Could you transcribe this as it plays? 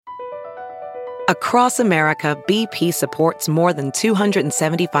Across America, BP supports more than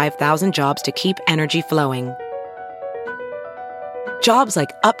 275,000 jobs to keep energy flowing. Jobs like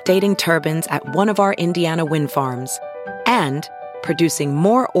updating turbines at one of our Indiana wind farms and producing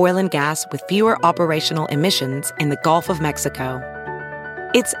more oil and gas with fewer operational emissions in the Gulf of Mexico.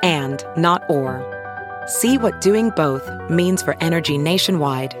 It's and, not or. See what doing both means for energy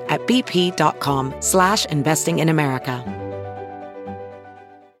nationwide at bp.com/investing in America.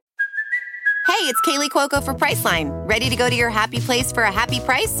 Hey, it's Kaylee Cuoco for Priceline. Ready to go to your happy place for a happy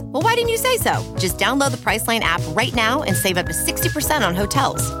price? Well, why didn't you say so? Just download the Priceline app right now and save up to 60% on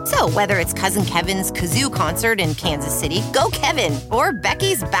hotels. So whether it's Cousin Kevin's Kazoo Concert in Kansas City, go Kevin, or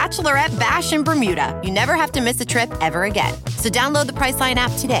Becky's Bachelorette Bash in Bermuda, you never have to miss a trip ever again. So download the Priceline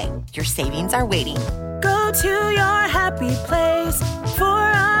app today. Your savings are waiting. Go to your happy place for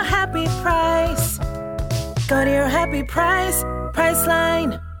a happy price. Go to your happy price,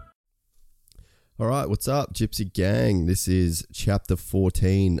 Priceline. All right, what's up, Gypsy Gang? This is chapter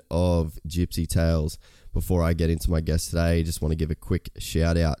 14 of Gypsy Tales. Before I get into my guest today, just want to give a quick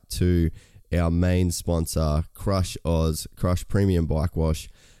shout out to our main sponsor, Crush Oz, Crush Premium Bike Wash.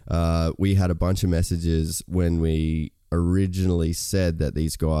 We had a bunch of messages when we originally said that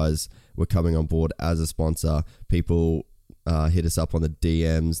these guys were coming on board as a sponsor. People hit us up on the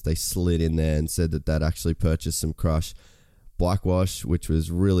DMs. They slid in there and said that they'd actually purchased some Crush bike wash, which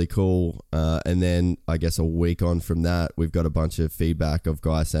was really cool. And then I guess a week on from that, we've got a bunch of feedback of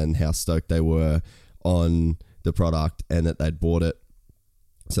guys saying how stoked they were on the product and that they'd bought it.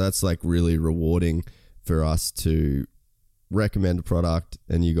 So that's like really rewarding for us to recommend a product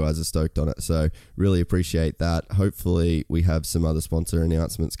and you guys are stoked on it. So really appreciate that. Hopefully we have some other sponsor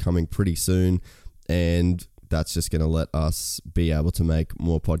announcements coming pretty soon, and that's just going to let us be able to make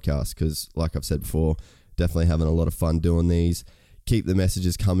more podcasts because, like I've said before, definitely having a lot of fun doing these. Keep the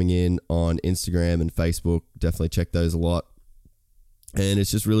messages coming in on Instagram and Facebook. Definitely check those a lot. And it's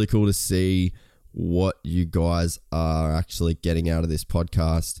just really cool to see what you guys are actually getting out of this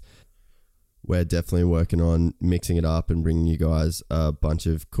podcast. We're definitely working on mixing it up and bringing you guys a bunch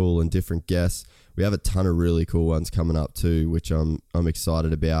of cool and different guests. We have a ton of really cool ones coming up too, which I'm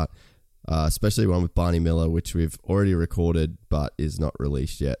excited about. Especially one with Barney Miller, which we've already recorded but is not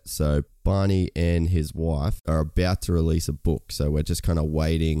released yet. So Barney and his wife are about to release a book. So we're just kind of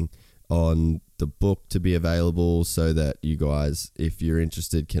waiting on the book to be available so that you guys, if you're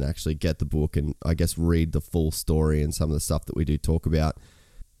interested, can actually get the book and I guess read the full story and some of the stuff that we do talk about.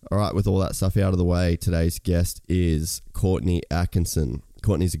 All right, with all that stuff out of the way, today's guest is Courtney Atkinson.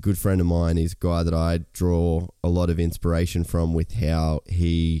 Courtney's a good friend of mine. He's a guy that I draw a lot of inspiration from with how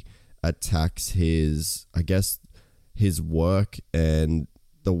he attacks his work and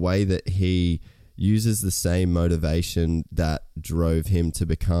the way that he uses the same motivation that drove him to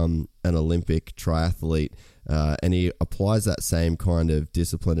become an Olympic triathlete, and he applies that same kind of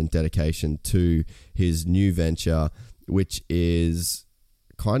discipline and dedication to his new venture, which is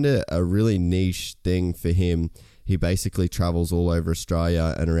kind of a really niche thing for him. He basically travels all over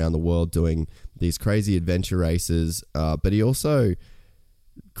Australia and around the world doing these crazy adventure races, but he also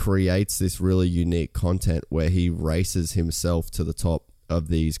creates this really unique content where he races himself to the top of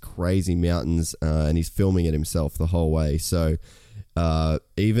these crazy mountains, and he's filming it himself the whole way. So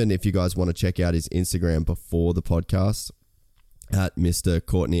even if you guys want to check out his Instagram before the podcast at Mr.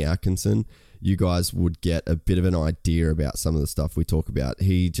 Courtney Atkinson, you guys would get a bit of an idea about some of the stuff we talk about.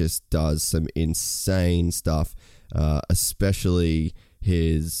 He just does some insane stuff, especially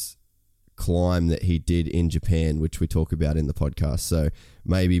his climb that he did in Japan, which we talk about in the podcast. So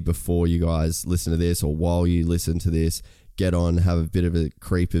maybe before you guys listen to this or while you listen to this, get on, have a bit of a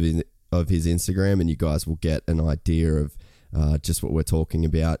creep of his Instagram, and you guys will get an idea of just what we're talking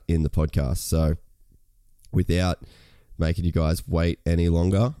about in the podcast. So without making you guys wait any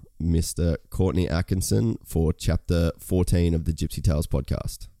longer, Mr. Courtney Atkinson for chapter 14 of the Gypsy Tales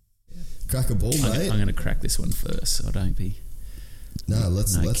podcast. Crack a ball, mate. I'm going to crack this one first, so I don't be... No,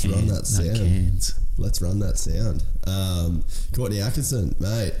 let's run that sound. Cans. Let's run that sound. Courtney Atkinson,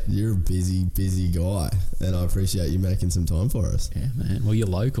 mate, you're a busy guy, and I appreciate you making some time for us. Yeah, man. Well, you're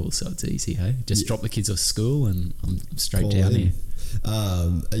local, so it's easy, hey? Just drop the kids off school and I'm straight down here.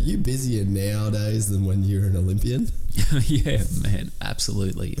 Are you busier nowadays than when you were an Olympian? Yeah, man,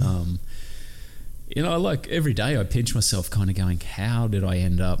 absolutely. Like every day I pinch myself kind of going, how did I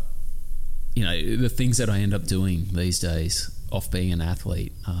end up, the things that I end up doing these days off being an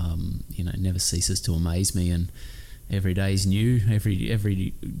athlete, never ceases to amaze me, and every day's new,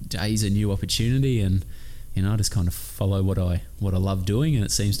 every day's a new opportunity, and I just kind of follow what I love doing, and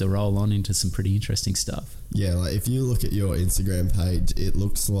it seems to roll on into some pretty interesting stuff. Yeah, like if you look at your Instagram page, it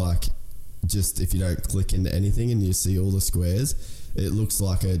looks like just if you don't click into anything and you see all the squares, it looks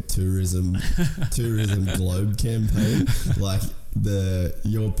like a tourism globe campaign. Like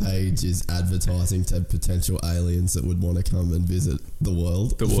your page is advertising to potential aliens that would want to come and visit the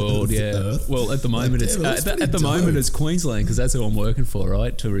world. Yeah. Earth. Well, at the moment, it's Queensland, because that's who I'm working for,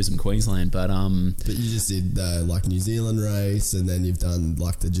 right? Tourism Queensland. But you just did the like New Zealand race, and then you've done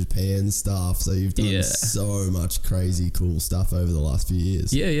like the Japan stuff. So you've done so much crazy cool stuff over the last few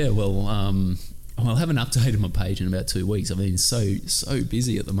years. Yeah. Well, I haven't updated my page in about 2 weeks. I've been so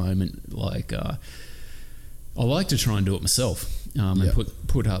busy at the moment. Like, I like to try and do it myself, and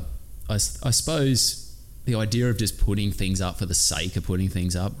put up. I suppose the idea of just putting things up for the sake of putting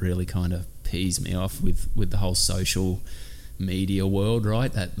things up really kind of pees me off with the whole social media world,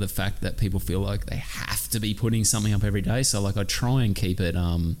 right? That the fact that people feel like they have to be putting something up every day. So like, I try and keep it,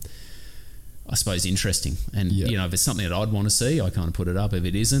 I suppose, interesting. And, you know, if it's something that I'd want to see, I kind of put it up. If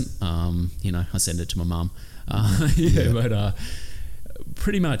it isn't, you know, I send it to my mum. But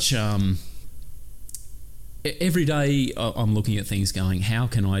pretty much every day I'm looking at things going, how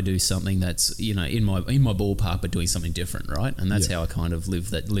can I do something that's, you know, in my ballpark, but doing something different, right? And that's how I kind of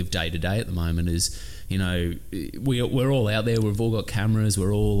live day to day at the moment is, you know, we're all out there. We've all got cameras.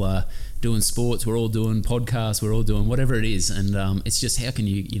 We're all doing sports. We're all doing podcasts. We're all doing whatever it is. And it's just how can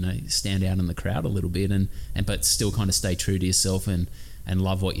you know, stand out in the crowd a little bit and but still kind of stay true to yourself and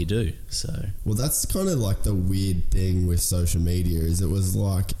love what you do. So, well, that's kind of like the weird thing with social media is it was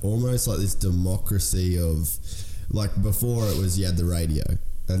like almost like this democracy of, like, before it was you had the radio.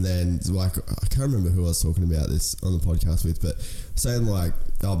 And then, like, I can't remember who I was talking about this on the podcast with, but saying like,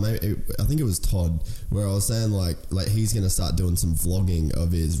 I think it was Todd, where I was saying like he's going to start doing some vlogging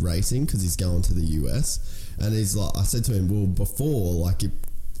of his racing because he's going to the US. And he's like, I said to him, well, before, like,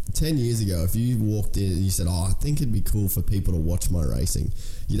 10 years ago, if you walked in and you said, I think it'd be cool for people to watch my racing,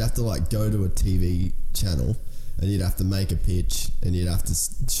 you'd have to like go to a TV channel and you'd have to make a pitch and you'd have to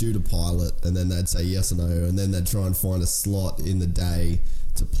shoot a pilot, and then they'd say yes or no, and then they'd try and find a slot in the day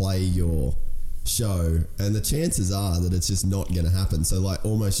to play your show, and the chances are that it's just not going to happen. So like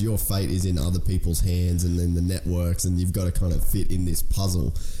almost your fate is in other people's hands and then the networks, and you've got to kind of fit in this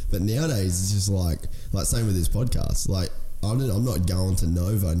puzzle. But nowadays it's just like same with this podcast. Like I'm not going to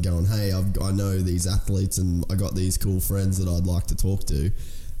Nova and going, hey, I know these athletes and I got these cool friends that I'd like to talk to.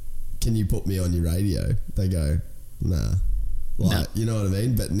 Can you put me on your radio? They go, nah. Like, you know what I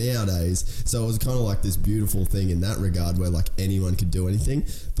mean? But nowadays, so it was kind of like this beautiful thing in that regard where like anyone could do anything.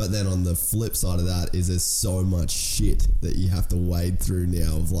 But then on the flip side of that is there's so much shit that you have to wade through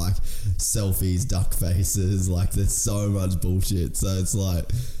now of like selfies, duck faces, like there's so much bullshit. So it's like,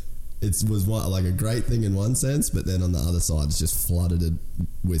 it was like a great thing in one sense, but then on the other side, it's just flooded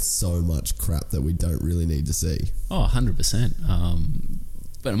with so much crap that we don't really need to see. Oh, 100%.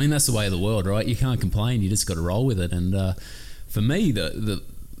 But I mean, that's the way of the world, right? You can't complain. You just got to roll with it. And for me, the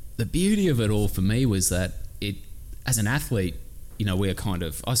beauty of it all for me was that it, as an athlete, you know,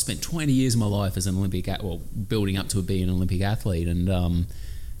 I spent 20 years of my life as an building up to being an Olympic athlete, and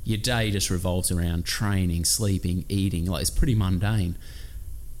your day just revolves around training, sleeping, eating. Like, it's pretty mundane.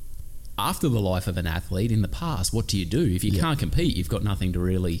 After the life of an athlete in the past, what do you do? If you can't compete, you've got nothing to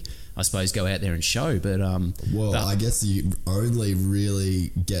really, I suppose, go out there and show. But I guess you only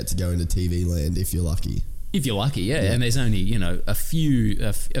really get to go into TV land if you're lucky. If you're lucky, yeah. And there's only, you know, a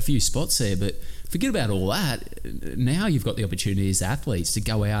few spots there. But forget about all that. Now you've got the opportunity as athletes to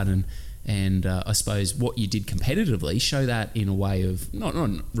go out and I suppose what you did competitively, show that in a way of not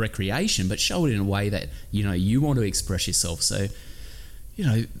recreation, but show it in a way that, you know, you want to express yourself. So, you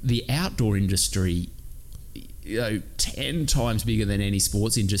know, the outdoor industry, you know, 10 times bigger than any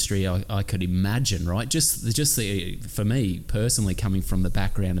sports industry I could imagine, right? Just the, for me personally, coming from the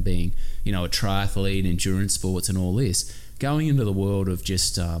background of being, you know, a triathlete, endurance sports and all this, going into the world of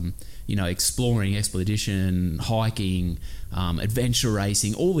just, you know, exploring, expedition, hiking, adventure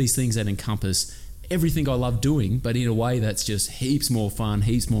racing, all these things that encompass everything I love doing, but in a way that's just heaps more fun,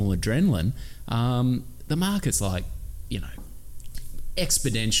 heaps more adrenaline. The market's like, you know,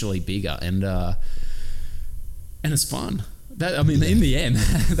 exponentially bigger, and it's fun. That, I mean, in the end,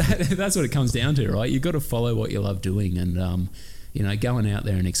 that's what it comes down to, right? You've got to follow what you love doing, and you know, going out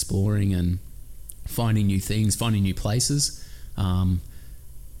there and exploring and finding new things, finding new places, and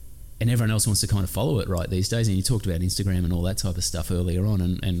everyone else wants to kind of follow it right these days. And you talked about Instagram and all that type of stuff earlier on,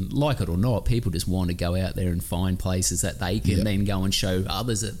 and like it or not, people just want to go out there and find places that they can then go and show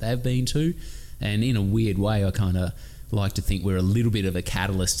others that they've been to. And in a weird way, I kind of like to think we're a little bit of a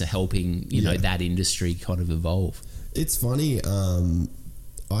catalyst to helping, you know, that industry kind of evolve. It's funny.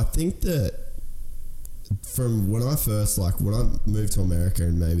 I think that from when I first, like, when I moved to America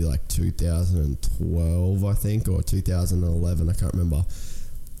in maybe like 2012, I think, or 2011, I can't remember,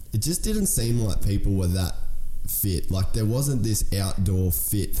 it just didn't seem like people were that fit. Like, there wasn't this outdoor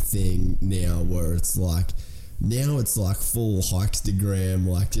fit thing now where it's like, now it's like full hikestagram,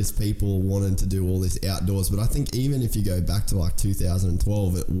 like just people wanting to do all this outdoors. But I think even if you go back to like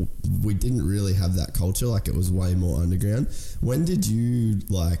 2012, we didn't really have that culture. Like, it was way more underground. When did you,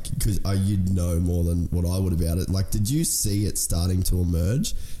 like, because you'd know more than what I would about it, like, did you see it starting to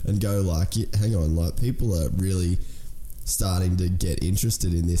emerge and go like, hang on, like, people are really starting to get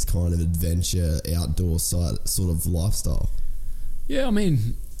interested in this kind of adventure outdoor side sort of lifestyle? Yeah, I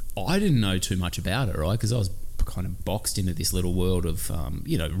mean, I didn't know too much about it, right? Because I was kind of boxed into this little world of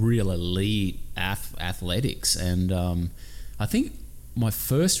real elite athletics, and I think my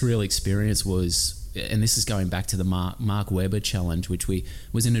first real experience was, and this is going back to the Mark Webber challenge, which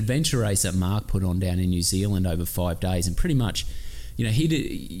was an adventure race that Mark put on down in New Zealand over 5 days, and pretty much,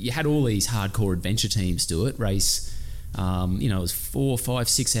 you had all these hardcore adventure teams do it, race, it was 4, 5,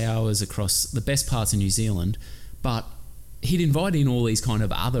 6 hours across the best parts of New Zealand, but he'd invite in all these kind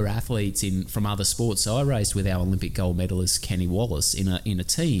of other athletes from other sports. So I raced with our Olympic gold medalist Kenny Wallace in a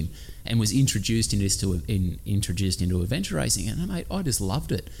team, and was introduced into adventure racing. And mate, I just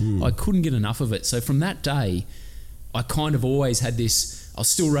loved it. I couldn't get enough of it. So from that day, I kind of always had this. I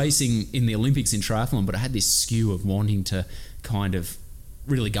was still racing in the Olympics in triathlon, but I had this skew of wanting to kind of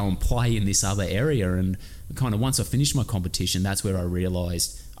really go and play in this other area. And kind of once I finished my competition, that's where I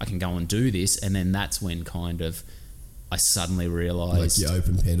realised I can go and do this. And then that's when kind of I suddenly realised, like, you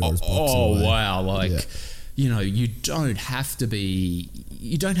open Pandora's box. Oh wow! Like, you don't have to be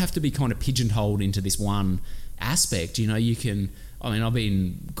kind of pigeonholed into this one aspect. You can. I mean, I've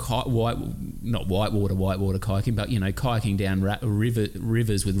been not whitewater kayaking, but kayaking down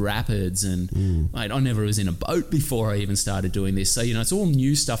rivers with rapids, and mate, I never was in a boat before I even started doing this. So it's all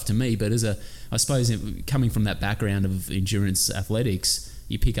new stuff to me. But I suppose coming from that background of endurance athletics,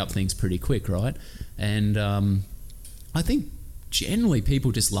 you pick up things pretty quick, right? And I think generally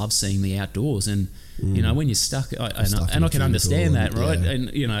people just love seeing the outdoors, and when you're stuck, and I can understand that, right? Yeah.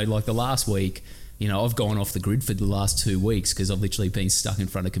 And like the last week, I've gone off the grid for the last 2 weeks because I've literally been stuck in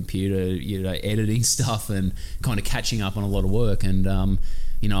front of a computer, editing stuff and kind of catching up on a lot of work, and I'm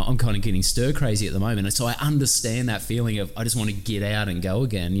kind of getting stir crazy at the moment, and so I understand that feeling of I just want to get out and go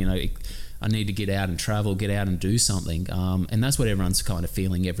again. I need to get out and travel, get out and do something. And that's what everyone's kind of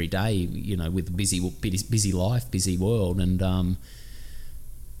feeling every day, with busy life, busy world. And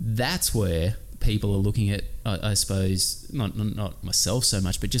that's where people are looking at, I suppose, not myself so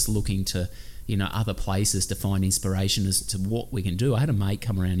much, but just looking to, other places to find inspiration as to what we can do. I had a mate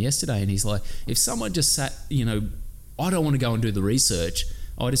come around yesterday and he's like, if someone just sat, I don't want to go and do the research.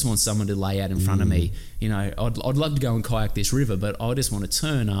 I just want someone to lay out in front of me. I'd love to go and kayak this river, but I just want to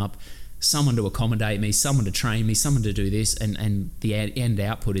turn up, someone to accommodate me, someone to train me, someone to do this, and the end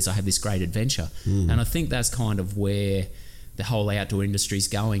output is I have this great adventure. And I think that's kind of where the whole outdoor industry is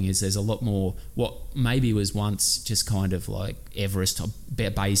going, is there's a lot more what maybe was once just kind of like base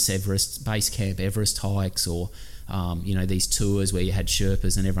camp Everest hikes, or these tours where you had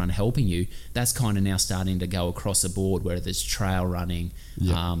Sherpas and everyone helping you. That's kind of now starting to go across the board, where there's trail running,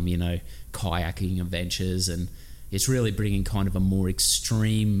 kayaking adventures, and it's really bringing kind of a more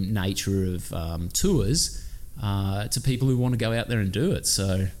extreme nature of tours to people who want to go out there and do it.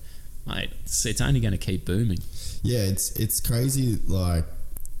 So, mate, it's only going to keep booming. Yeah, it's crazy. Like,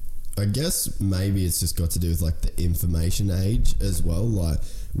 I guess maybe it's just got to do with like the information age as well. Like,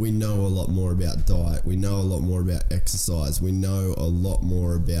 we know a lot more about diet. We know a lot more about exercise. We know a lot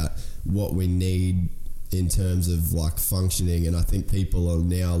more about what we need in terms of like functioning, and I think people are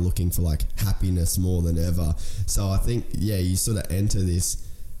now looking for like happiness more than ever. So I think, you sort of enter this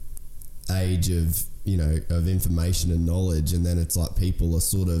age of of information and knowledge, and then it's like people are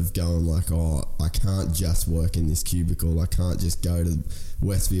sort of going like, oh, I can't just work in this cubicle, I can't just go to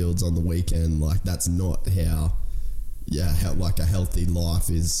Westfields on the weekend. Like, that's not how like a healthy life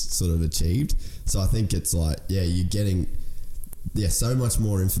is sort of achieved. So I think it's like, you're getting so much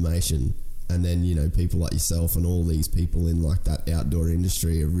more information. And then, people like yourself and all these people in like that outdoor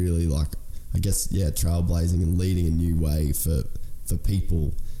industry are really like, I guess, trailblazing and leading a new way for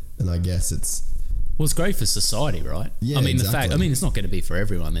people. And I guess it's great for society, right? Yeah, I mean, exactly. It's not going to be for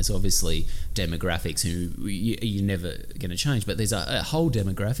everyone. There's obviously demographics who you're never going to change, but there's a whole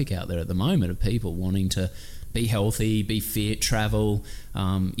demographic out there at the moment of people wanting to be healthy, be fit, travel,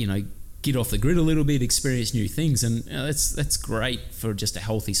 get off the grid a little bit, experience new things, and that's great for just a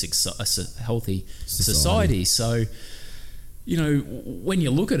healthy society. So, when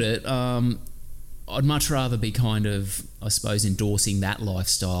you look at it, I'd much rather be kind of, I suppose, endorsing that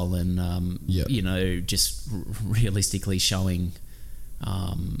lifestyle and, you know, just realistically showing,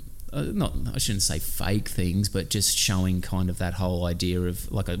 I shouldn't say fake things, but just showing kind of that whole idea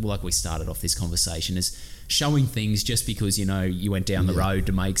of, like we started off this conversation, is showing things just because, you know, you went down the road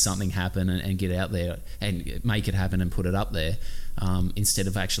to make something happen and get out there and make it happen and put it up there, instead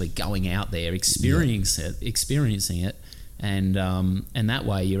of actually going out there, experiencing it. And that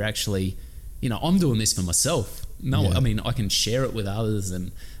way you're actually, you know, I'm doing this for myself. I mean, I can share it with others,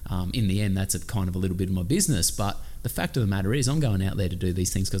 and in the end, that's a kind of a little bit of my business. But the fact of the matter is, I'm going out there to do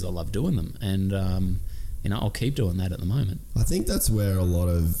these things because I love doing them, and you know, I'll keep doing that at the moment. I think that's where a lot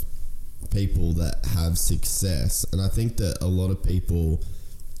of people that have success, and I think that a lot of people,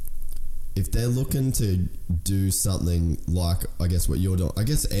 if they're looking to do something like, I guess what you're doing, I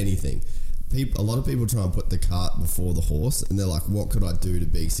guess anything, a lot of people try and put the cart before the horse, and they're like, what could I do to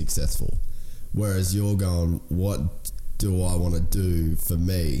be successful? Whereas you're going, what do I want to do for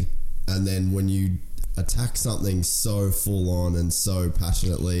me? And then when you attack something so full on and so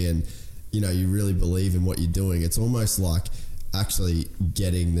passionately, and you know, you really believe in what you're doing, it's almost like actually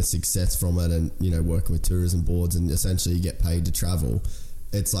getting the success from it, and you know, working with tourism boards, and essentially you get paid to travel.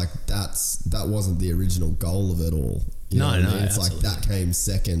 It's like that wasn't the original goal of it all. You know what I mean? It's absolutely. Like that came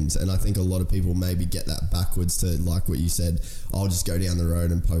second, and I think a lot of people maybe get that backwards to, like what you said, I'll just go down the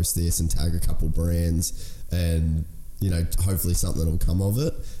road and post this and tag a couple brands, and you know, hopefully something will come of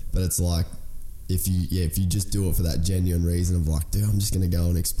it. But it's like, if you just do it for that genuine reason of like, dude, I'm just going to go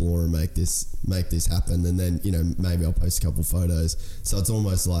and explore and make this happen, and then, you know, maybe I'll post a couple photos. So it's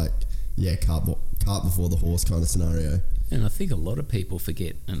almost like, cart before the horse kind of scenario. And I think a lot of people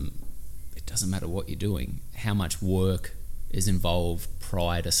forget, and it doesn't matter what you're doing, how much work is involved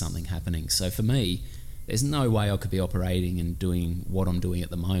prior to something happening. So for me, there's no way I could be operating and doing what I'm doing at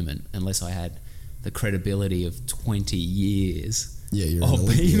the moment unless I had the credibility of 20 years. Yeah, you're an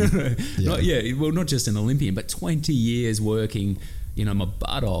Olympian. Not just an Olympian, but 20 years working, you know, my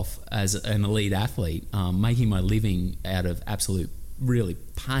butt off as an elite athlete, making my living out of absolute really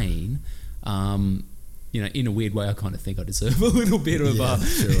pain. You know, in a weird way, I kind of think I deserve a little bit of,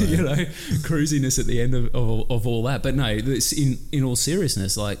 you know, cruisiness at the end of all that. But no, this, in all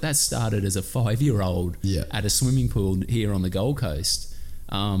seriousness, like that started as a 5-year-old at a swimming pool here on the Gold Coast.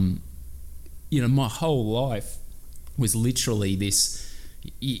 You know, my whole life was literally this,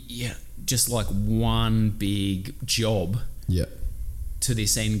 just like one big job to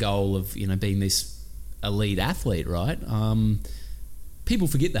this end goal of, you know, being this elite athlete, right? People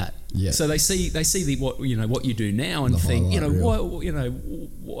forget that. So they see what you do now and think,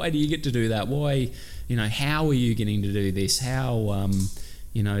 why do you get to do that? Why, you know, how are you getting to do this? How,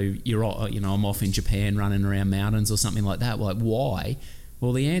 you know, I'm off in Japan running around mountains or something like that. Like, why?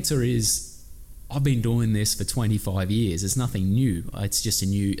 Well, the answer is, I've been doing this for 25 years. It's nothing new. It's just a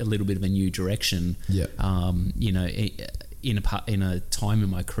little bit of a new direction. You know, in a time in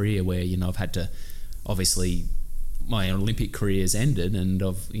my career where, you know, I've had to, obviously, my Olympic career's ended, and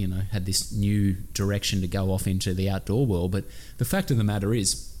I've, you know, had this new direction to go off into the outdoor world. But the fact of the matter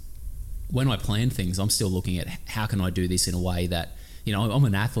is, when I plan things, I'm still looking at how can I do this in a way that, you know, I'm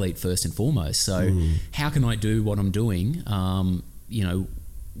an athlete first and foremost. So how can I do what I'm doing? You know,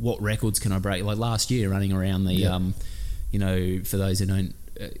 what records can I break? Like last year, running around the, you know, for those who don't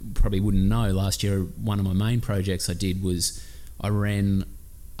probably wouldn't know, last year one of my main projects I did was I ran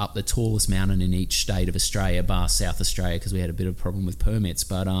up the tallest mountain in each state of Australia, bar South Australia, because we had a bit of a problem with permits.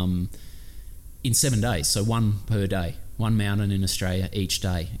 But in 7 days, so one per day, one mountain in Australia each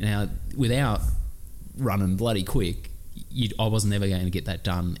day. Now, without running bloody quick, I was never going to get that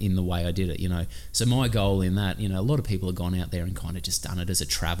done in the way I did it, you know. So my goal in that, you know, a lot of people have gone out there and kind of just done it as a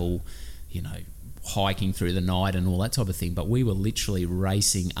travel, you know, hiking through the night and all that type of thing. But we were literally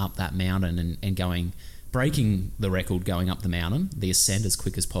racing up that mountain and going, breaking the record going up the mountain, the ascent as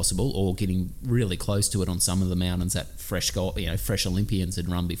quick as possible, or getting really close to it on some of the mountains that fresh Olympians had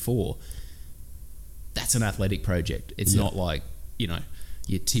run before. That's an athletic project. It's not like, you know,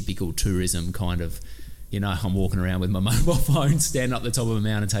 your typical tourism kind of, you know, I'm walking around with my mobile phone, standing up the top of a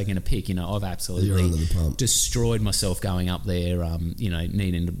mountain taking a pic. You know, I've absolutely destroyed myself going up there, you know,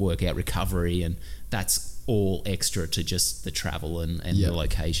 needing to work out recovery, and that's all extra to just the travel and the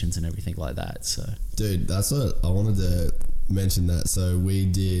locations and everything like that. So, dude, that's what I wanted to mention. That so we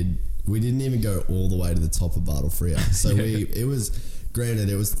didn't even go all the way to the top of Bartle Frere. So it was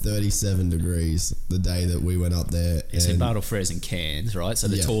 37 degrees the day that we went up there. So Bartle Frere's in Cairns, right? So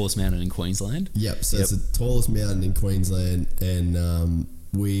the tallest mountain in Queensland. Yep. So it's the tallest mountain in Queensland, and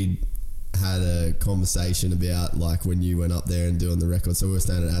we had a conversation about like when you went up there and doing the record. So we were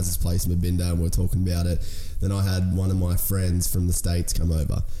staying at Az's place in Mabinda and we were talking about it. Then I had one of my friends from the States come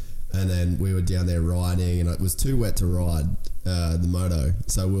over, and then we were down there riding, and it was too wet to ride the moto.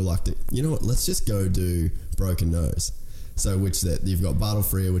 So we were like, you know what, let's just go do Broken Nose. So you've got Bartle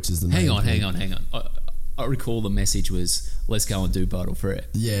Frere, which is the Hang on. I recall the message was, let's go and do Bartle Frere.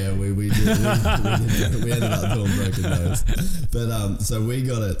 Yeah, we did. We ended up doing Broken Nose. But so we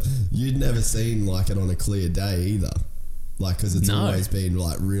got it. You'd never seen like it on a clear day either. Like, because it's always been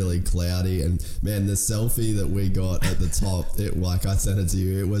like really cloudy, and man, the selfie that we got at the top, I sent it to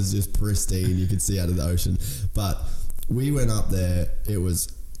you, it was just pristine. You could see out of the ocean. But we went up there, it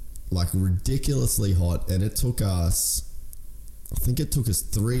was like ridiculously hot, and it took us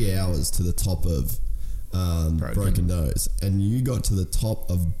 3 hours to the top of Broken Nose, and you got to the top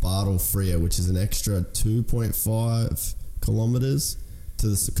of Bartle Frere, which is an extra 2.5 kilometers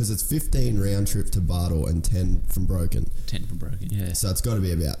because it's 15 round trip to Bartle and 10 from Broken. 10 from Broken, yeah. So it's got to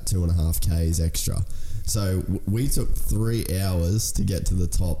be about 2.5 k's extra. So we took 3 hours to get to the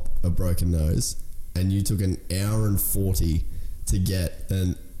top of Broken Nose, and you took an hour and 40 to get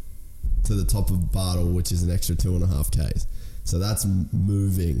to the top of Bartle, which is an extra 2.5 k's. So that's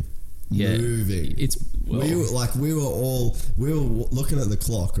moving. Yeah, moving. We were looking at the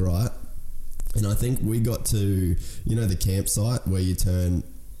clock, right? And I think we got to, the campsite where you turn,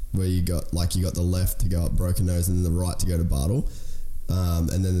 where you got the left to go up Broken Nose and then the right to go to Bartle. And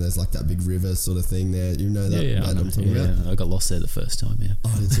then there's like that big river sort of thing there. You know that? Yeah, I'm talking about? I got lost there the first time, yeah.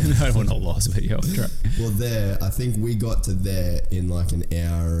 Oh, did you? No, we're not lost, but yeah, on track. Well, I think we got to there in like an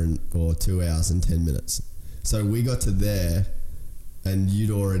hour or 2 hours and 10 minutes. So we got to there, and you'd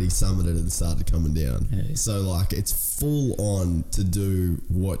already summited and started coming down. Yeah. So like it's full on to do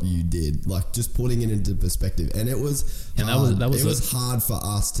what you did, like just putting it into perspective. And it was hard. It was hard for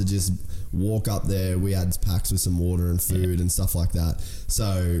us to just walk up there. We had packs with some water and food and stuff like that.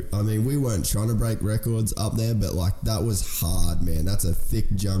 So I mean, we weren't trying to break records up there, but like that was hard, man. That's a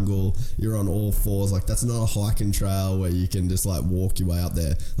thick jungle. You're on all fours. Like that's not a hiking trail where you can just like walk your way up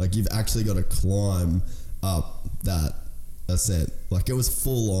there. Like you've actually got to climb up that ascent. Like it was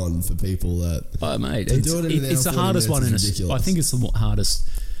full on for people that mate, it's the hardest one in I think it's the hardest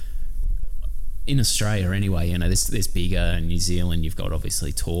in Australia anyway. There's bigger, and New Zealand you've got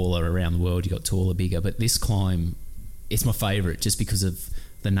obviously taller. Around the world you've got taller, bigger, but this climb, it's my favourite just because of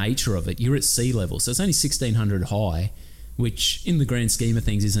the nature of it. You're at sea level, so it's only 1,600 high, which in the grand scheme of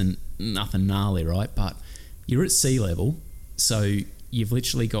things isn't nothing gnarly, right? But you're at sea level, so you've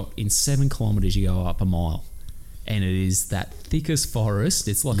literally got, in 7 kilometres you go up a mile, and it is that thickest forest.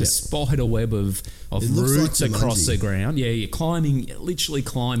 It's like a spider web of roots like across the ground. Yeah, you're literally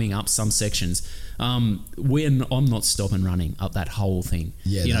climbing up some sections. I'm not stopping running up that whole thing.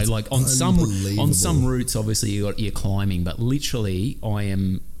 Yeah, like on some routes, obviously you're climbing, but literally I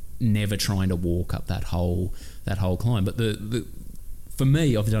am never trying to walk up that whole climb. But for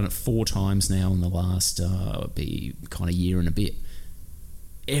me, I've done it 4 times now in the last kind of year and a bit.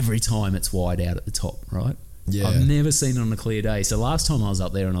 Every time it's wide out at the top, right? Yeah. I've never seen it on a clear day. So last time I was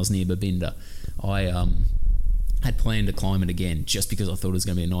up there and I was near Babinda, I had planned to climb it again just because I thought it was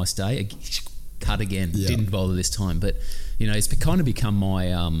going to be a nice day. Cut again. Yeah. Didn't bother this time. But, it's kind of become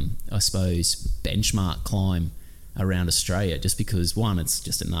my, I suppose, benchmark climb around Australia, just because, one, it's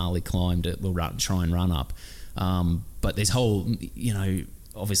just a gnarly climb to try and run up. But there's whole,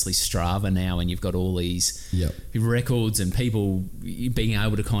 obviously Strava now, and you've got all these records and people being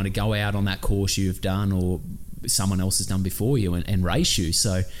able to kind of go out on that course you've done or someone else has done before you and race you.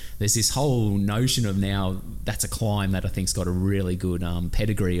 So there's this whole notion of now that's a climb that I think's got a really good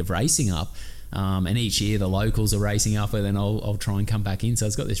pedigree of racing up. And each year the locals are racing up, and then I'll try and come back in. So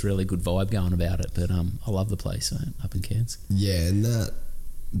it's got this really good vibe going about it. But I love the place up in Cairns. Yeah, and that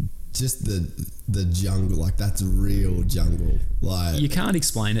just the jungle, like that's real jungle. Like you can't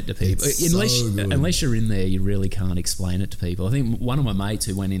explain it to people unless unless you're in there. You really can't explain it to people. I think one of my mates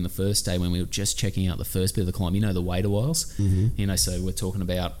who went in the first day when we were just checking out the first bit of the climb, the Waderwhiles, so we're talking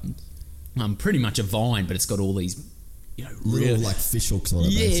about pretty much a vine, but it's got all these little like fish hooks on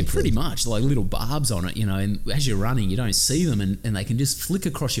it. Yeah, basically. Pretty much like little barbs on it. And as you're running, you don't see them, and they can just flick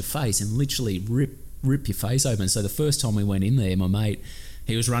across your face and literally rip your face open. So the first time we went in there, my mate,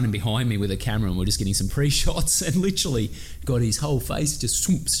 he was running behind me with a camera, and we're just getting some pre-shots, and literally got his whole face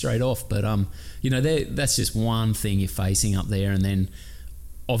just straight off. But that's just one thing you're facing up there, and then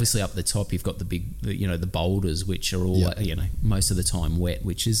obviously up the top you've got the big, the boulders, which are all most of the time wet,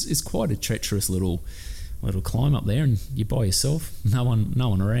 which is quite a treacherous little little climb up there, and you're by yourself. No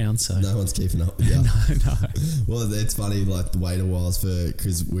one around. So no one's keeping up with you. no. Well, it's funny, like the wait a whiles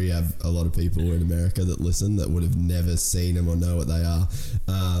because we have a lot of people in America that listen that would have never seen them or know what they are.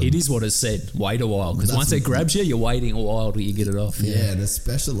 It is what it said. Wait a while, because once it grabs you, you're waiting a while till you get it off. Yeah, and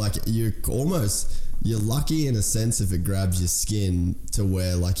especially like you're lucky in a sense if it grabs your skin to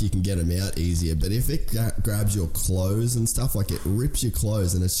where like you can get them out easier. But if it grabs your clothes and stuff, like it rips your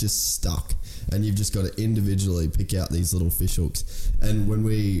clothes and it's just stuck. And you've just got to individually pick out these little fish hooks. And when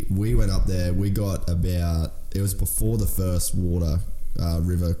we went up there, we got it was before the first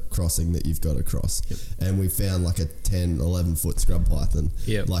river crossing that you've got to cross. Yep. And we found like a 10, 11 foot scrub python.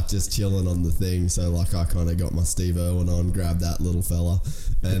 Yep. Like just chilling on the thing. So like I kind of got my Steve Irwin on, grabbed that little fella.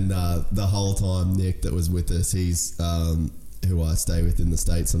 And the whole time Nick that was with us, he's who I stay with in the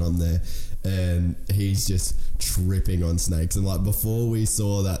States when I'm there, and he's just tripping on snakes. And like before we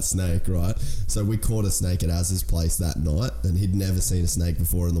saw that snake, right, so we caught a snake at Az's place that night, and he'd never seen a snake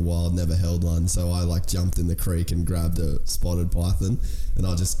before in the wild, never held one. So I like jumped in the creek and grabbed a spotted python, and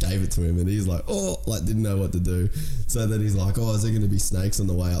I just gave it to him, and he's like, oh, like didn't know what to do. So then he's like, oh, is there going to be snakes on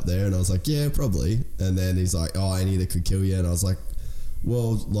the way up there? And I was like, yeah, probably. And then he's like, oh, any that could kill you? And I was like,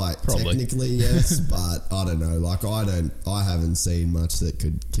 well, like probably. Technically yes, but I don't know. Like I haven't seen much that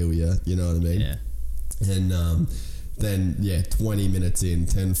could kill you. You know what I mean? Yeah. And then 20 minutes in,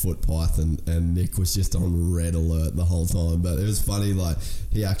 10-foot python, and Nick was just on red alert the whole time. But it was funny. Like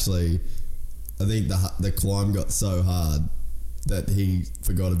he actually, I think the climb got so hard that he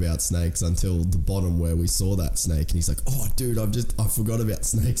forgot about snakes until the bottom where we saw that snake, and he's like, "Oh, dude, I forgot about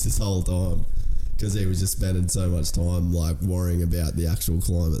snakes this whole time." Because he was just spending so much time like worrying about the actual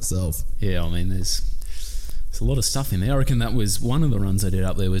climb itself. Yeah, I mean, there's a lot of stuff in there. I reckon that was one of the runs I did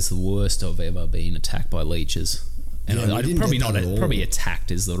up there was the worst I've ever been attacked by leeches. And yeah, I probably attacked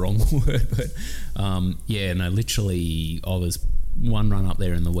is the wrong word, but literally I was one run up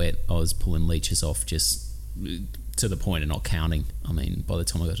there in the wet, I was pulling leeches off just to the point of not counting. I mean, by the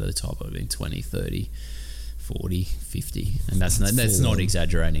time I got to the top, I'd been 20, 30... 40, 50, and that's not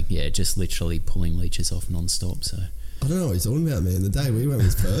exaggerating. Yeah, just literally pulling leeches off non-stop. So I don't know what you're talking about, man. The day we went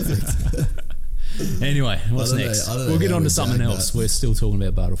was perfect. Anyway, what's next? We'll get on to something else. We're still talking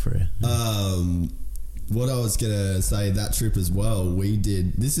about Battlefrere. What I was gonna say, that trip as well, we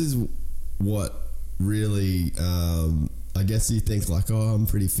did. This is what really. I guess you think like, oh, I'm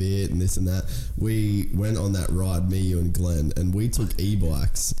pretty fit and this and that. We went on that ride, me, you and Glenn, and we took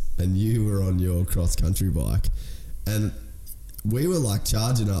e-bikes, and you were on your cross-country bike, and we were like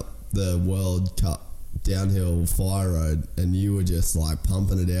charging up the World Cup downhill fire road, and you were just like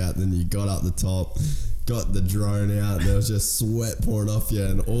pumping it out. Then you got up the top, got the drone out, and there was just sweat pouring off you,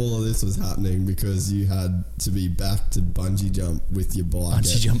 and all of this was happening because you had to be back to bungee jump with your bike.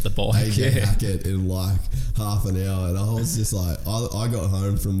 Bungee jump the bike, Hackett in like half an hour, and I was just like, I got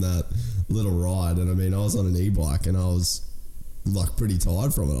home from that little ride, and I mean, I was on an e-bike, and I was like pretty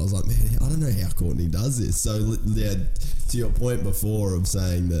tired from it. I was like, man, I don't know how Courtney does this. So yeah, to your point before of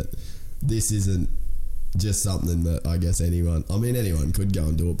saying that this isn't just something that I guess anyone could go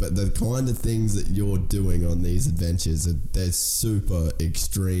and do it, but the kind of things that you're doing on these adventures, there's super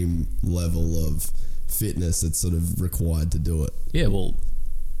extreme level of fitness that's sort of required to do it. Yeah, well,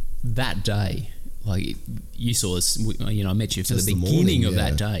 that day, like you saw us, I met you for the beginning of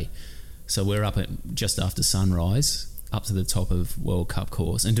that day. So we're up at just after sunrise, up to the top of World Cup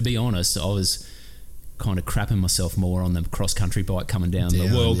course, and to be honest, I was kind of crapping myself more on the cross-country bike coming down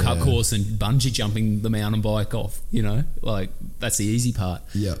the World Cup course and bungee jumping the mountain bike off, like that's the easy part.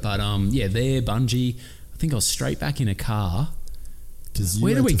 Yeah. But there, bungee, I think I was straight back in a car.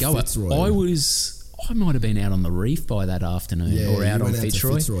 Where did we go? I might have been out on the reef by that afternoon, or out on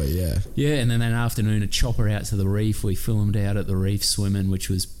Fitzroy. Yeah, and then that afternoon a chopper out to the reef. We filmed out at the reef swimming, which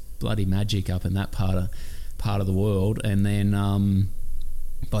was bloody magic up in that part of the world. And then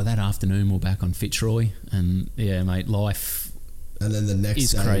by that afternoon, we're back on Fitzroy, and yeah, mate, life. And then the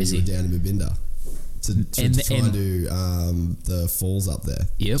next day, crazy. You were down in Babinda to try and do the falls up there.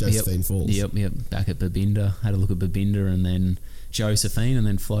 Josephine Falls. Yep. Back at Babinda, had a look at Babinda, and then Josephine, and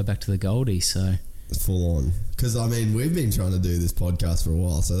then fly back to the Goldie. So full on, because I mean, we've been trying to do this podcast for a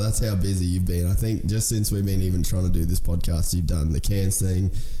while, so that's how busy you've been. I think just since we've been even trying to do this podcast, you've done the Cairns thing,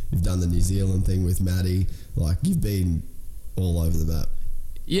 you've done the New Zealand thing with Maddie, like you've been all over the map.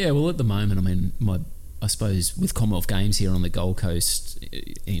 Yeah, well, at the moment, I mean, I suppose with Commonwealth Games here on the Gold Coast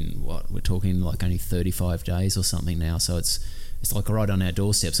in we're talking like only 35 days or something now, so it's like right on our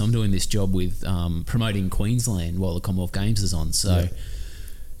doorstep. So I'm doing this job with promoting Queensland while the Commonwealth Games is on. So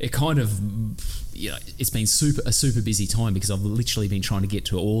it kind of, it's been a super busy time because I've literally been trying to get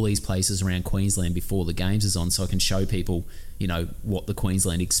to all these places around Queensland before the games is on, so I can show people, what the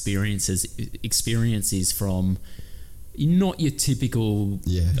Queensland experience is from not your typical,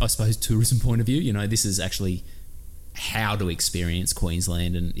 I suppose, tourism point of view. This is actually how to experience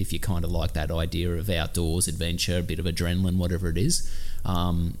Queensland, and if you kind of like that idea of outdoors adventure, a bit of adrenaline, whatever it is,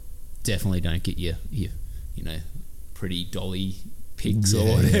 definitely don't get your pretty dolly pics or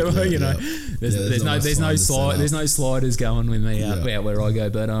whatever. There's no sliders going with me out where I go,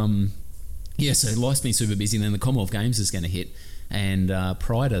 but so life's been super busy. And then the Commonwealth Games is going to hit, and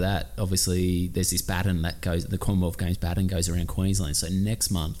prior to that, obviously there's this baton that goes, the Commonwealth Games baton goes around Queensland. So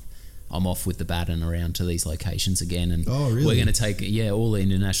next month I'm off with the baton around to these locations again, and we're going to take all the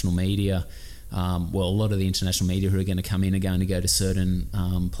international media. A lot of the international media who are going to come in are going to go to certain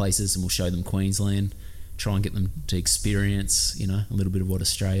places, and we'll show them Queensland, try and get them to experience, a little bit of what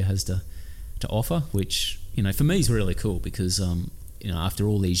Australia has to offer, which, for me is really cool because, after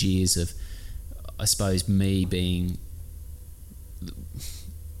all these years of, I suppose, me being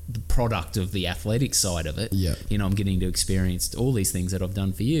the product of the athletic side of it, I'm getting to experience all these things that I've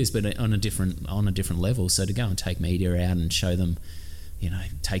done for years, but on a different level. So to go and take media out and show them,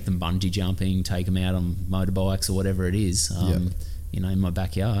 take them bungee jumping, take them out on motorbikes or whatever it is, in my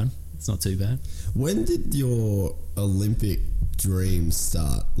backyard, it's not too bad. When did your Olympic dream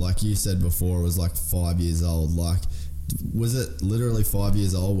start? Like you said before, it was like 5 years old. Like, was it literally 5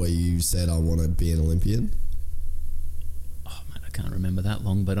 years old where you said, I want to be an Olympian? I can't remember that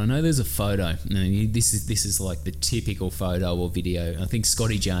long, but I know there's a photo. This is like the typical photo or video. I think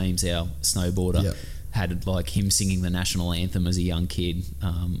Scotty James, our snowboarder, had like him singing the national anthem as a young kid.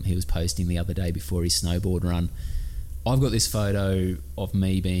 He was posting the other day before his snowboard run. I've got this photo of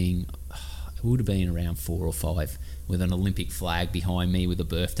me being, it would have been around 4 or 5, with an Olympic flag behind me with a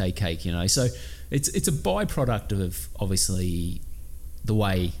birthday cake. So it's a byproduct of obviously the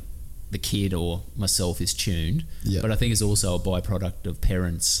way the kid or myself is tuned, but I think it's also a byproduct of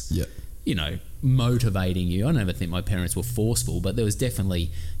parents, motivating you. I never think my parents were forceful, but there was definitely,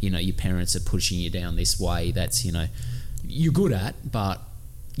 your parents are pushing you down this way that's, you're good at, but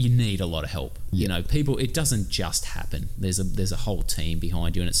you need a lot of help. People, it doesn't just happen. There's a whole team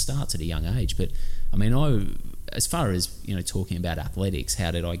behind you, and it starts at a young age. But I mean, as far as, talking about athletics,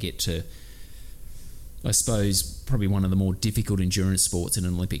 how did I get to, I suppose, probably one of the more difficult endurance sports in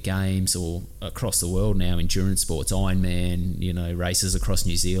Olympic Games or across the world now, endurance sports, Ironman, races across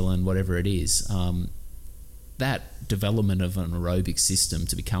New Zealand, whatever it is. That development of an aerobic system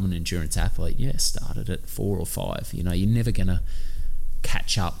to become an endurance athlete, started at 4 or 5. You're never going to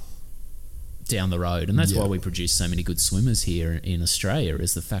catch up down the road. And that's why we produce so many good swimmers here in Australia,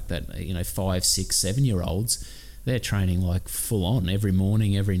 is the fact that, 5, 6, 7-year-olds, they're training like full on every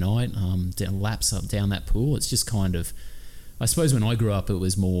morning, every night, down laps up down that pool. It's just kind of, I suppose when I grew up, it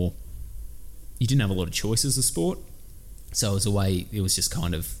was more, you didn't have a lot of choices of sport. So it was a way, it was just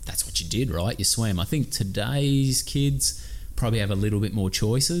kind of, that's what you did, right? You swam. I think today's kids probably have a little bit more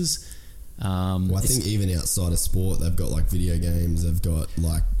choices. I think even outside of sport, they've got like video games, they've got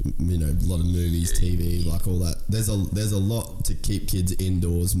like, a lot of movies, TV, like all that. There's a lot to keep kids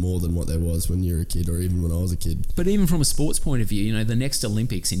indoors more than what there was when you were a kid, or even when I was a kid. But even from a sports point of view, the next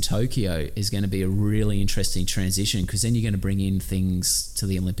Olympics in Tokyo is going to be a really interesting transition, because then you're going to bring in things to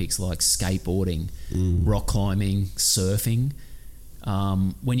the Olympics like skateboarding, rock climbing, surfing.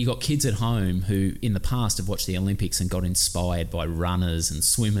 When you got kids at home who in the past have watched the Olympics and got inspired by runners and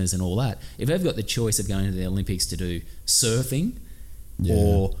swimmers and all that, if they've got the choice of going to the Olympics to do surfing,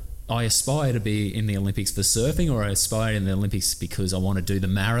 or I aspire to be in the Olympics for surfing, or I aspire in the Olympics because I want to do the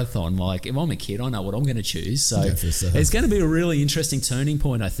marathon, like if I'm a kid, I know what I'm going to choose. So it's going to be a really interesting turning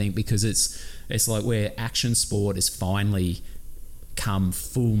point, I think, because it's like where action sport is finally come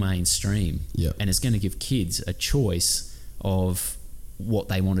full mainstream, and it's going to give kids a choice of what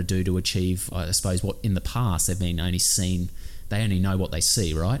they want to do to achieve, I suppose, what in the past they've been they only know what they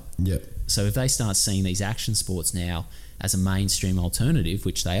see, right? Yep. So if they start seeing these action sports now as a mainstream alternative,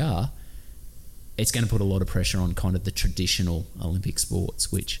 which they are, it's going to put a lot of pressure on kind of the traditional Olympic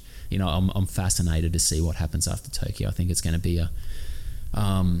sports, which, I'm fascinated to see what happens after Tokyo. I think it's going to be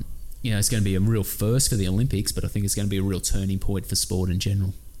it's going to be a real first for the Olympics, but I think it's going to be a real turning point for sport in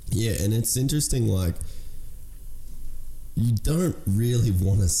general. Yeah, and it's interesting, like, you don't really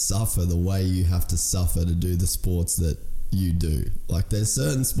want to suffer the way you have to suffer to do the sports that you do. Like, there's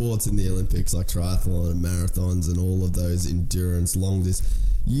certain sports in the Olympics, like triathlon and marathons and all of those endurance, long distance.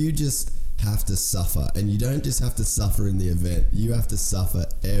 You just have to suffer, and you don't just have to suffer in the event. You have to suffer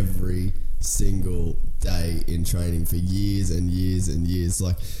every single day in training for years and years and years.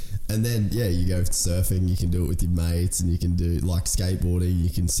 Like, and then you go surfing, you can do it with your mates, and you can do like skateboarding, you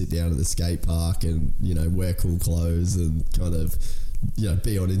can sit down at the skate park and wear cool clothes and kind of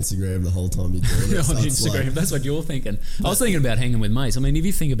be on Instagram the whole time you're doing it. On Instagram, like, that's what you're thinking. I was thinking about hanging with mates. I mean, if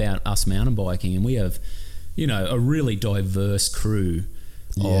you think about us mountain biking, and we have a really diverse crew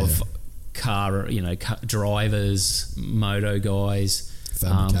of car drivers, moto guys,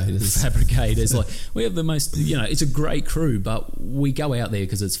 fabricators. Like, we have the most, it's a great crew, but we go out there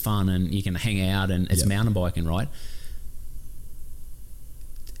because it's fun and you can hang out and it's mountain biking, right?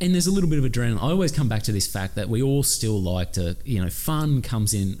 And there's a little bit of adrenaline. I always come back to this fact that we all still like to, fun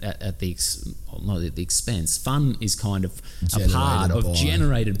comes in at the not at the expense. Fun is kind of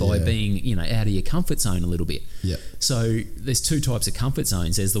generated by being, out of your comfort zone a little bit. Yeah. So there's two types of comfort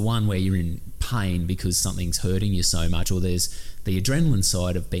zones. There's the one where you're in pain because something's hurting you so much, or there's the adrenaline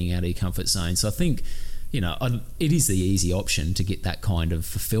side of being out of your comfort zone. So I think, it is the easy option to get that kind of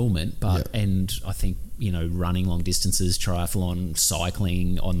fulfillment, and I think, running long distances, triathlon,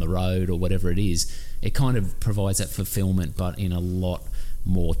 cycling on the road or whatever it is, it kind of provides that fulfillment, but in a lot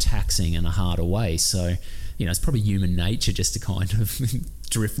more taxing and a harder way. So, it's probably human nature just to kind of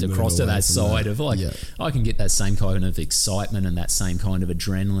drift across to that side of like, I can get that same kind of excitement and that same kind of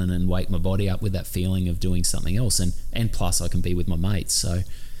adrenaline and wake my body up with that feeling of doing something else. And plus I can be with my mates. So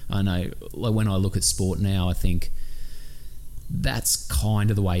I know, like, when I look at sport now, I think that's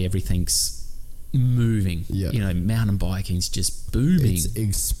kind of the way everything's moving. Mountain biking's just booming. It's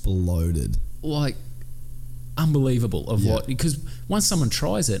exploded. Like, unbelievable of what, because once someone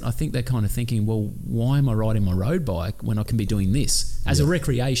tries it, I think they're kind of thinking, well, why am I riding my road bike when I can be doing this as a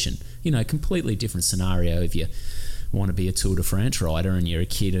recreation? Completely different scenario if you want to be a Tour de France rider and you're a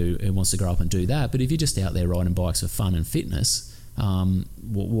kid who wants to grow up and do that. But if you're just out there riding bikes for fun and fitness,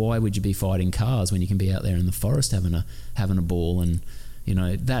 why would you be fighting cars when you can be out there in the forest having a ball? And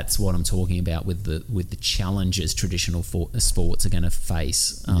that's what I'm talking about with the challenges traditional sports are going to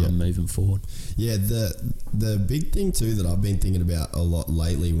face moving forward. Yeah, the big thing too that I've been thinking about a lot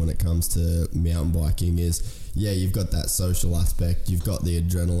lately when it comes to mountain biking is, you've got that social aspect, you've got the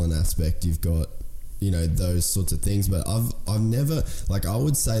adrenaline aspect, you've got those sorts of things, but I've never, like, I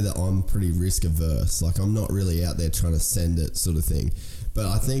would say that I'm pretty risk averse. Like, I'm not really out there trying to send it sort of thing. But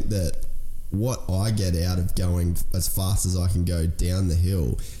I think that what I get out of going as fast as I can go down the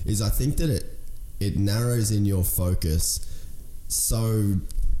hill is I think that it narrows in your focus so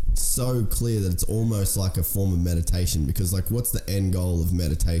clear that it's almost like a form of meditation, because like, what's the end goal of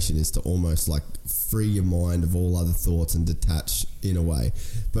meditation is to almost like free your mind of all other thoughts and detach in a way.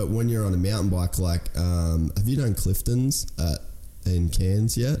 But when you're on a mountain bike, like, have you done Clifton's in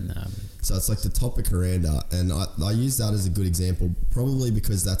Cairns yet? No. So it's like the top of Coranda, and I use that as a good example, probably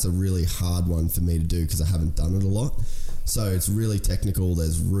because that's a really hard one for me to do because I haven't done it a lot. So it's really technical.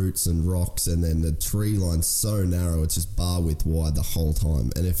 There's roots and rocks, and then the tree line's so narrow, it's just bar width wide the whole time.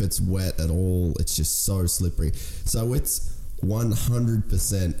 And if it's wet at all, it's just so slippery. So it's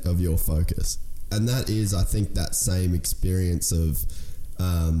 100% of your focus. And that is, I think, that same experience of,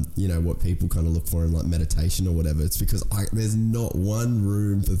 what people kind of look for in like meditation or whatever. It's because there's not one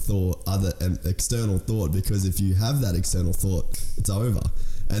room for thought other and external thought, because if you have that external thought, it's over.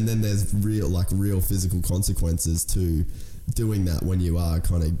 And then there's real physical consequences to doing that when you are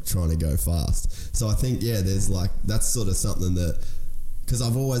kind of trying to go fast. So I think, there's like, that's sort of something that, because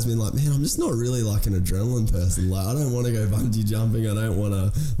I've always been like, man, I'm just not really like an adrenaline person. Like, I don't want to go bungee jumping. I don't want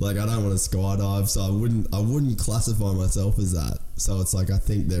to skydive. So I wouldn't classify myself as that. So it's like, I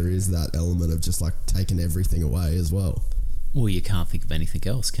think there is that element of just like taking everything away as well. Well, you can't think of anything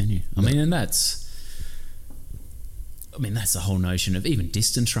else, can you? I mean, that's the whole notion of even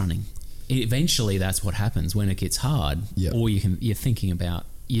distance running. Eventually, that's what happens when it gets hard, or you're thinking about,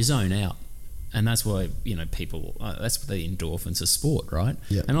 you zone out. And that's why, people, that's the endorphins of sport, right?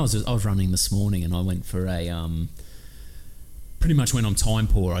 Yeah. And I was running this morning, and I went for pretty much when I'm time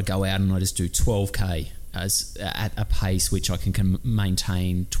poor, I go out and I just do 12K at a pace which I can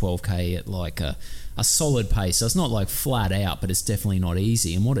maintain 12K at like a solid pace. So it's not like flat out, but it's definitely not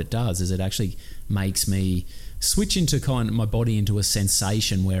easy. And what it does is it actually makes me switch into kind of my body into a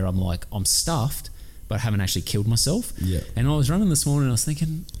sensation where I'm like, I'm stuffed, but I haven't actually killed myself. Yeah. And I was running this morning and I was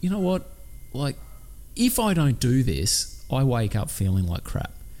thinking, you know what? Like, if I don't do this, I wake up feeling like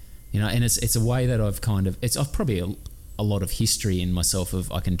crap, and it's a way that I've probably a lot of history in myself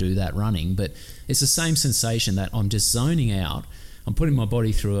of I can do that running, but it's the same sensation that I'm just zoning out. I'm putting my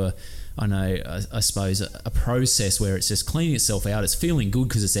body through I suppose a process where it's just cleaning itself out. It's feeling good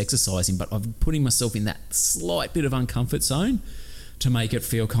because it's exercising, but I'm putting myself in that slight bit of uncomfort zone to make it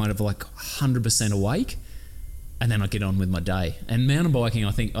feel kind of like 100% awake, and then I get on with my day. And mountain biking,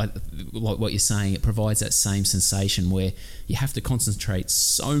 I think, like what you're saying, it provides that same sensation where you have to concentrate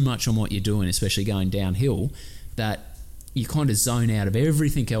so much on what you're doing, especially going downhill, that you kind of zone out of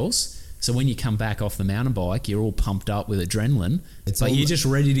everything else. So when you come back off the mountain bike, you're all pumped up with adrenaline, but you're just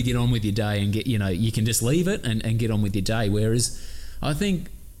ready to get on with your day and get, you can just leave it and get on with your day. Whereas I think,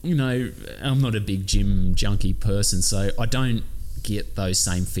 I'm not a big gym junkie person, so I don't get those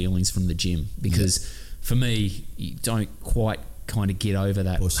same feelings from the gym because for me, you don't quite kind of get over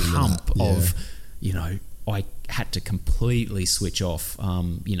that hump of, I had to completely switch off.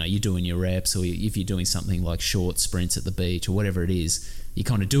 You're doing your reps, or if you're doing something like short sprints at the beach or whatever it is, you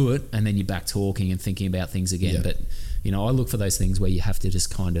kind of do it and then you're back talking and thinking about things again. Yeah. But, I look for those things where you have to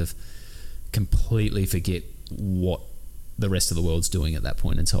just kind of completely forget what the rest of the world's doing at that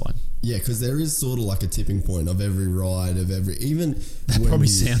point in time. Yeah, because there is sort of like a tipping point of every ride, That probably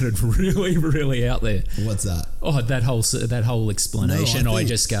sounded really, really out there. What's that? Oh, that whole explanation I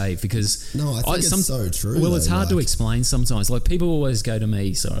just gave, because I think it's so true. Well, it's hard to explain sometimes. Like, people always go to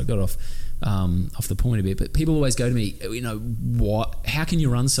me. Sorry, I got off the point a bit, but people always go to me. How can you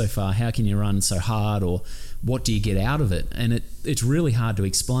run so far? How can you run so hard? Or what do you get out of it? And it's really hard to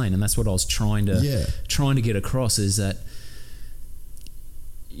explain. And that's what I was trying to get across, is that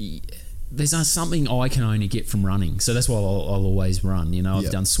there's something I can only get from running. So that's why I'll always run.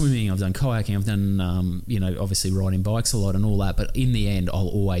 I've done swimming, I've done kayaking, I've done, obviously riding bikes a lot and all that. But in the end, I'll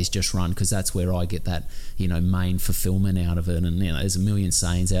always just run, because that's where I get that, main fulfillment out of it. And, there's a million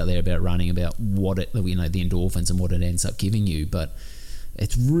sayings out there about running, about what it, the endorphins and what it ends up giving you. But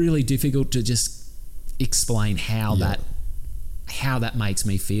it's really difficult to just explain how that makes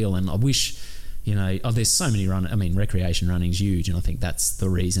me feel. And I wish... there's so many recreation running's huge, and I think that's the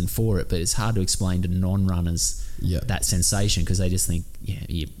reason for it, but it's hard to explain to non-runners that sensation, because they just think,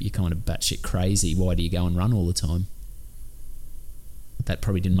 you're kind of batshit crazy. Why do you go and run all the time? That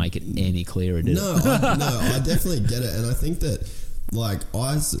probably didn't make it any clearer, did it? I definitely get it. And I think that, like,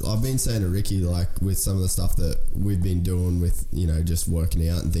 I've been saying to Ricky, like, with some of the stuff that we've been doing with, just working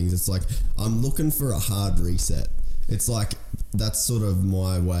out and things, it's like, I'm looking for a hard reset. It's like, that's sort of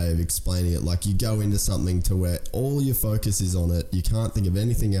my way of explaining it. Like, you go into something to where all your focus is on it, you can't think of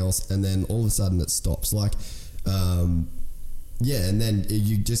anything else, and then all of a sudden it stops. Like, and then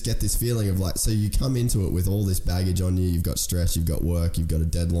you just get this feeling of, like, so you come into it with all this baggage on you. You've got stress, you've got work, you've got a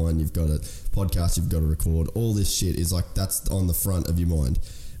deadline, you've got a podcast, you've got to record. All this shit is like, that's on the front of your mind.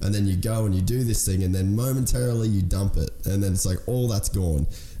 And then you go and you do this thing, and then momentarily you dump it, and then it's like all that's gone.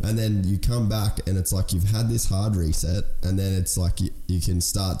 And then you come back and it's like you've had this hard reset, and then it's like you can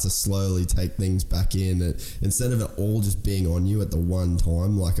start to slowly take things back in, and instead of it all just being on you at the one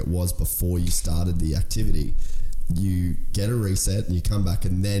time like it was before you started the activity. You get a reset and you come back,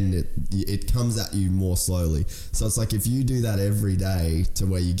 and then it comes at you more slowly. So it's like, if you do that every day to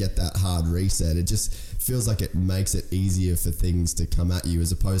where you get that hard reset, it just feels like it makes it easier for things to come at you,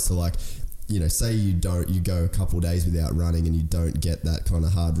 as opposed to, like, say you go a couple of days without running and you don't get that kind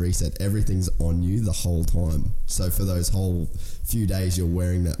of hard reset. Everything's on you the whole time. So for those whole few days you're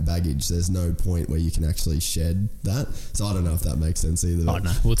wearing that baggage, there's no point where you can actually shed that. So I don't know if that makes sense either. Oh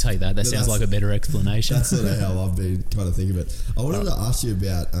no, we'll take that. That sounds like a better explanation. That's sort of how I've been kind of thinking of it. I wanted to ask you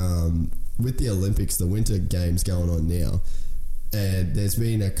about, with the Olympics, the Winter Games going on now, and there's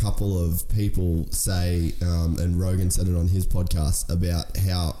been a couple of people say, and Rogan said it on his podcast, about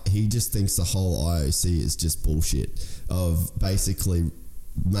how he just thinks the whole IOC is just bullshit, of basically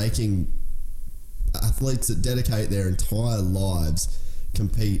making athletes that dedicate their entire lives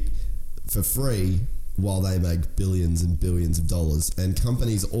compete for free while they make billions and billions of dollars. And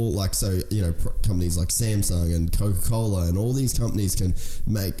companies all like, companies like Samsung and Coca-Cola and all these companies can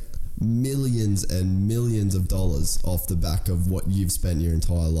make millions and millions of dollars off the back of what you've spent your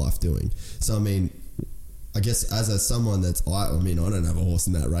entire life doing. So, I mean, I guess as someone that's, I don't have a horse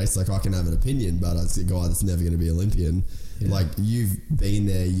in that race. Like, I can have an opinion, but as a guy that's never going to be Olympian, like, you've been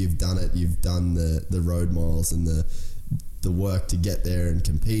there, you've done it, you've done the road miles and the work to get there and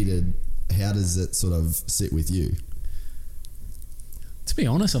competed. How does it sort of sit with you? To be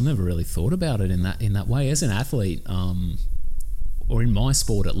honest, I've never really thought about it in that way. As an athlete, or in my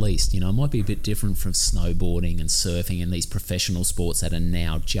sport at least, it might be a bit different from snowboarding and surfing and these professional sports that are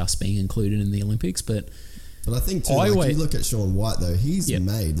now just being included in the Olympics. But I think too, you look at Shaun White though, he's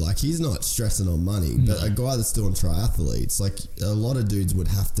made, like, he's not stressing on money, but a guy that's doing triathletes, like, a lot of dudes would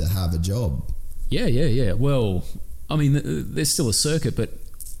have to have a job. Yeah. Well, I mean, there's still a circuit, but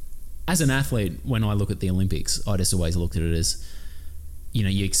as an athlete, when I look at the Olympics, I just always looked at it as,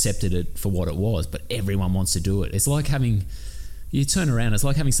 you accepted it for what it was, but everyone wants to do it. It's like having, you turn around, it's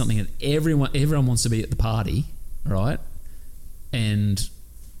like having something that everyone wants to be at the party, right? And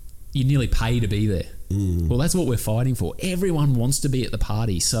you nearly pay to be there. Well, that's what we're fighting for. Everyone wants to be at the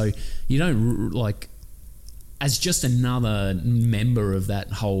party, so you don't as just another member of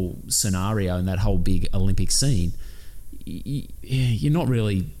that whole scenario and that whole big Olympic scene. You're not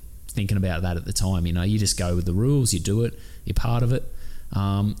really thinking about that at the time. You just go with the rules, you do it, you're part of it.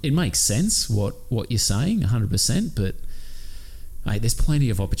 It makes sense what you're saying 100%, but mate, there's plenty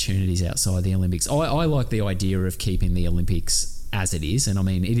of opportunities outside the Olympics. I like the idea of keeping the Olympics as it is, and I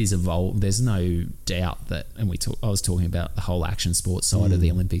mean it is evolved. There's no doubt that, and I was talking about the whole action sports side of the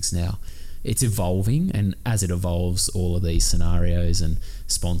Olympics now. It's evolving, and as it evolves, all of these scenarios and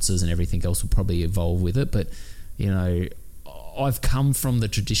sponsors and everything else will probably evolve with it. But I've come from the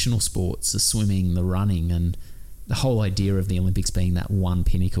traditional sports, the swimming, the running, and the whole idea of the Olympics being that one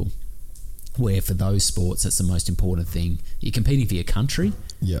pinnacle, where for those sports, that's the most important thing. You're competing for your country.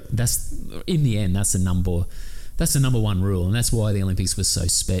 Yeah. That's, in the end, that's the number one rule, and that's why the Olympics was so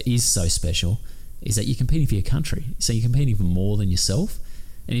special, is that you're competing for your country. So you're competing for more than yourself.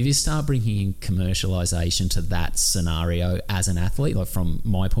 And if you start bringing in commercialization to that scenario as an athlete, like from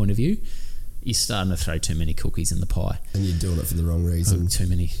my point of view, you're starting to throw too many cookies in the pie. And you're doing it for the wrong reason. Too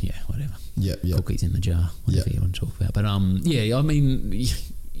many, whatever. Yep. Cookies in the jar, whatever you want to talk about. But I mean,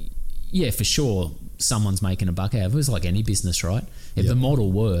 for sure, someone's making a buck out of it. It's like any business, right? If the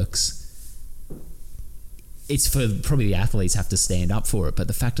model works, it's for probably the athletes have to stand up for it. But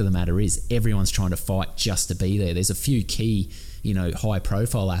the fact of the matter is, everyone's trying to fight just to be there. There's a few key, high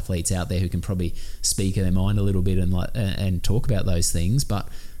profile athletes out there who can probably speak their mind a little bit and talk about those things. But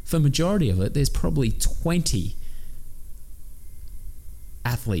for majority of it, there's probably 20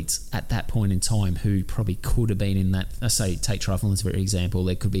 athletes at that point in time who probably could have been in that. Say, take triathlons for example.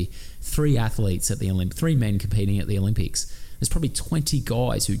 There could be 3 athletes at the Olympics, 3 men competing at the Olympics. There's probably 20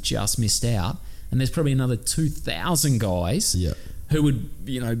 guys who just missed out. And there's probably another 2,000 guys who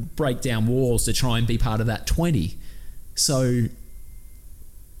would, break down walls to try and be part of that 20. So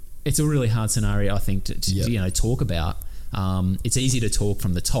it's a really hard scenario, I think, to talk about. It's easy to talk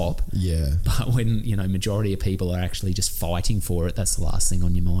from the top. Yeah. But when, majority of people are actually just fighting for it, that's the last thing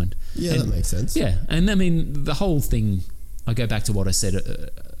on your mind. Yeah, that makes sense. Yeah. And I mean, the whole thing, I go back to what I said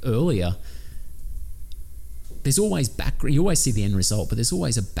earlier. There's always you always see the end result, but there's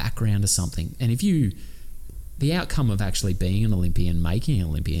always a background to something. And if the outcome of actually being an Olympian, making an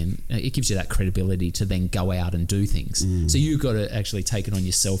Olympian, it gives you that credibility to then go out and do things. So you've got to actually take it on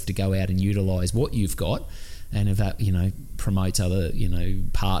yourself to go out and utilize what you've got. And if that, promotes other,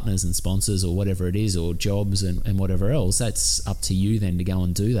 partners and sponsors or whatever it is, or jobs and whatever else, that's up to you then to go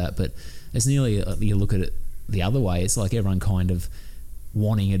and do that. But it's nearly, you look at it the other way, it's like everyone kind of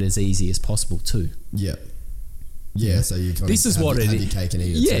wanting it as easy as possible too. Yeah. Yeah, so you kind this of is what it is. Your cake and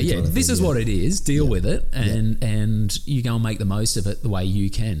eat it. Yeah. This is what it is. Deal with it, and you go and make the most of it the way you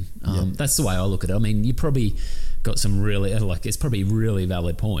can. That's the way I look at it. I mean, you probably got some really it's probably really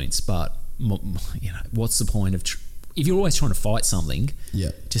valid points, but what's the point of if you're always trying to fight something?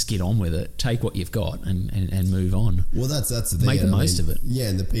 Just get on with it. Take what you've got and move on. Well, that's the thing. Make the most of it. Yeah,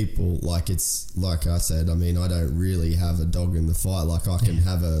 and the people, it's like I said. I mean, I don't really have a dog in the fight. Like I can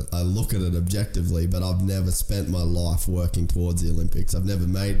have a look at it objectively, but I've never spent my life working towards the Olympics. I've never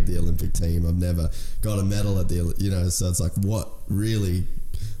made the Olympic team. I've never got a medal at the. So it's like, what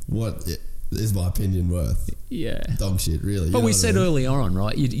is my opinion worth? Yeah. Dog shit, really. But we said earlier on,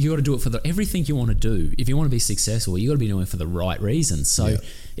 right, you got to do it for everything you want to do. If you want to be successful, you got to be doing it for the right reasons. So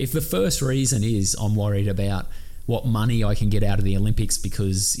if the first reason is I'm worried about what money I can get out of the Olympics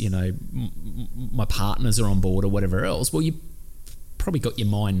because, my partners are on board or whatever else, well, you probably got your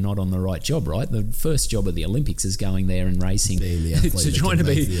mind not on the right job, right? The first job of the Olympics is going there and racing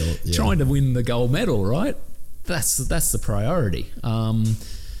to trying to win the gold medal, right? That's the priority.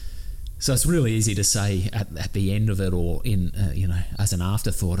 So it's really easy to say at the end of it, or in as an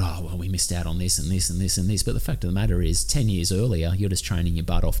afterthought, oh well, we missed out on this and this and this and this. But the fact of the matter is, 10 years earlier, you're just training your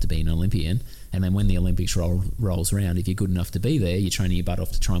butt off to be an Olympian, and then when the Olympics rolls around, if you're good enough to be there, you're training your butt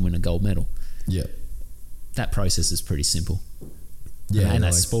off to try and win a gold medal. Yeah, that process is pretty simple. Yeah, and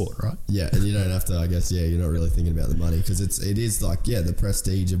that's sport, right? Yeah, and you don't have to. I guess you're not really thinking about the money because it is the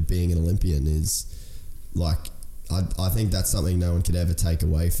prestige of being an Olympian is like. I think that's something no one could ever take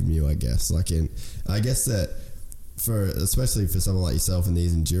away from you, I guess. I guess that especially for someone like yourself in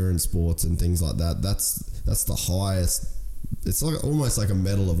these endurance sports and things like that, that's the highest. It's like almost like a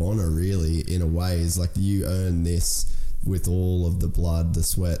medal of honor, really, in a way. Is like you earn this with all of the blood, the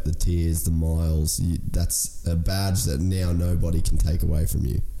sweat, the tears, the miles. That's a badge that now nobody can take away from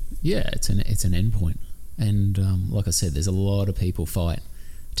you. Yeah, it's an end point. And like I said, there's a lot of people fight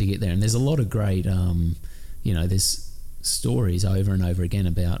to get there, and there's a lot of great, there's stories over and over again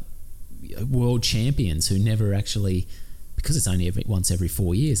about world champions who never actually, because it's only once every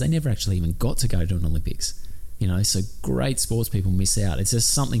 4 years, they never actually even got to go to an Olympics. So great sports people miss out. It's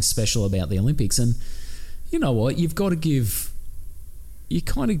just something special about the Olympics, and you know what? You kind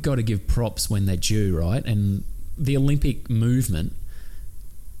of got to give props when they're due, right? And the Olympic movement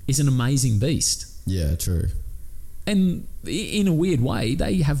is an amazing beast. Yeah, true. And in a weird way,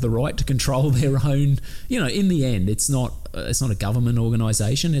 they have the right to control their own. In the end, it's not a government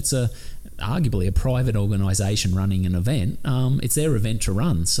organisation. It's arguably a private organisation running an event. It's their event to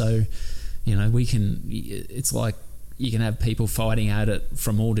run. So, it's like you can have people fighting at it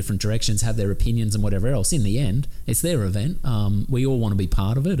from all different directions, have their opinions and whatever else. In the end, it's their event. We all want to be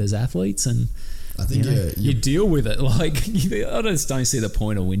part of it as athletes, and I think you deal with it. Like, I just don't see the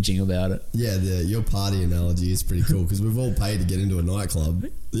point of whinging about it. Yeah, your party analogy is pretty cool because we've all paid to get into a nightclub.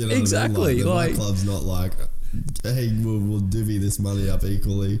 Exactly. What I mean? The nightclub's not like, hey, we'll divvy this money up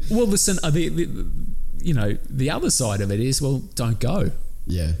equally. Well, listen, the other side of it is, well, don't go.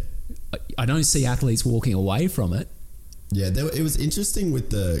 Yeah. I don't see athletes walking away from it. Yeah, it was interesting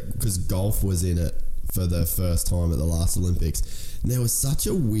because golf was in it for the first time at the last Olympics. And there was such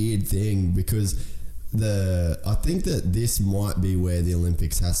a weird thing because I think that this might be where the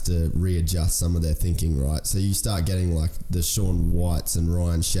Olympics has to readjust some of their thinking, right? So you start getting like the Shaun Whites and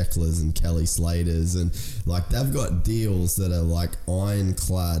Ryan Shecklers and Kelly Slaters, and like they've got deals that are like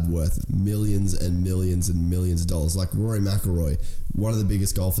ironclad, worth millions and millions and millions of dollars. Like Rory McIlroy, one of the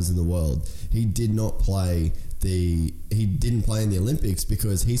biggest golfers in the world, he didn't play in the Olympics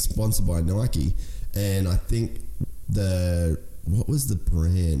because he's sponsored by Nike, and I think what was the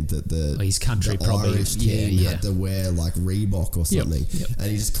brand that his country the probably Irish team had to wear, like Reebok or something. Yep.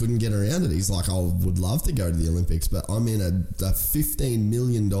 And he just couldn't get around it. He's like, I would love to go to the Olympics, but I'm in a $15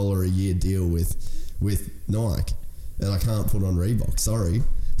 million a year deal with Nike, and I can't put on Reebok. Sorry.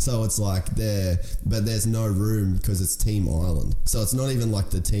 So it's like but there's no room because it's Team Ireland. So it's not even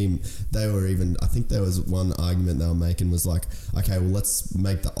like the team, I think there was one argument they were making was like, okay, well, let's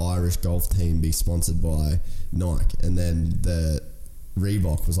make the Irish golf team be sponsored by Nike. And then the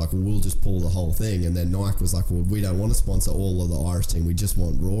Reebok was like, well, we'll just pull the whole thing. And then Nike was like, well, we don't want to sponsor all of the Irish team. We just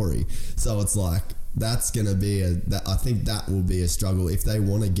want Rory. So it's like, that's going to be I think that will be a struggle if they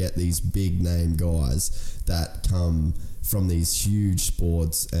want to get these big name guys that come from these huge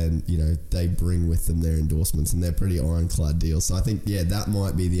sports, and they bring with them their endorsements, and they're pretty ironclad deals. So I think that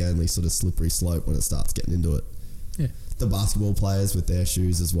might be the only sort of slippery slope when it starts getting into it. Yeah, the basketball players with their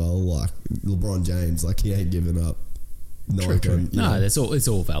shoes as well, like LeBron James, like he ain't giving up Nike. True. It's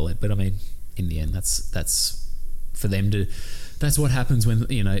all valid, but I mean, in the end, that's for them to. That's what happens when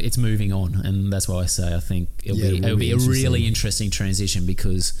it's moving on, and that's why I say I think it'll be a really interesting transition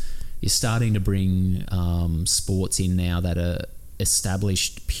because you're starting to bring sports in now that are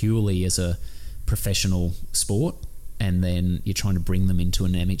established purely as a professional sport, and then you're trying to bring them into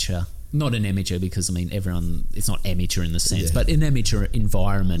an amateur. Not an amateur because, I mean, it's not amateur in the sense, but an amateur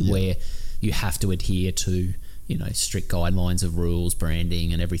environment where you have to adhere to, strict guidelines of rules,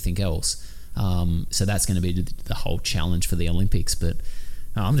 branding and everything else. So that's going to be the whole challenge for the Olympics. But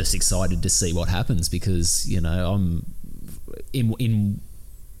I'm just excited to see what happens because, I'm in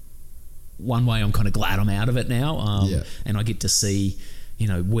one way I'm kind of glad I'm out of it now, and I get to see,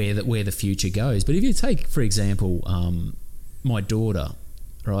 where the future goes. But if you take, for example, my daughter,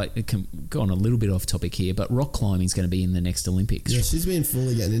 right, it can go on a little bit off topic here, but rock climbing is going to be in the next Olympics. Yeah, she's been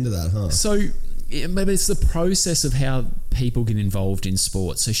fully getting into that, huh? So maybe it's the process of how people get involved in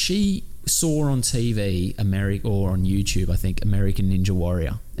sports. So she saw on TV or on YouTube, I think, American Ninja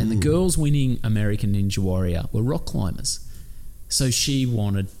Warrior, and the girls winning American Ninja Warrior were rock climbers. So she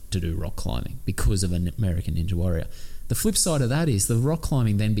wanted to do rock climbing because of an American Ninja Warrior. The flip side of that is the rock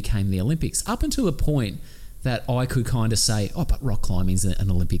climbing then became the Olympics, up until the point that I could kind of say, oh, but rock climbing is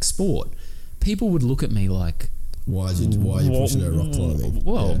an Olympic sport. People would look at me like, why are you pushing her rock climbing?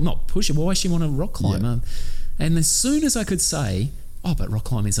 Well, not pushing. Why does she want to rock climb? Yeah. And as soon as I could say, oh, but rock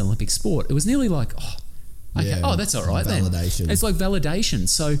climbing is an Olympic sport, it was nearly like, oh, okay, that's all right then. Validation. It's like validation.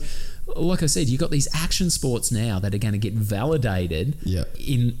 So, like I said, you've got these action sports now that are going to get validated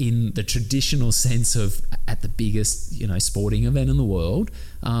in the traditional sense of at the biggest, sporting event in the world.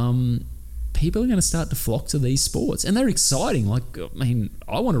 People are going to start to flock to these sports, and they're exciting. Like, I mean,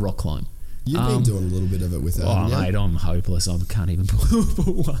 I want to rock climb. You've been doing a little bit of it with her. Oh, mate, I'm hopeless. I can't even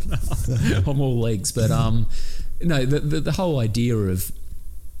pull one up. I'm all legs. But, no, the whole idea of,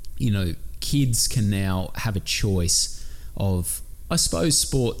 kids can now have a choice of, I suppose,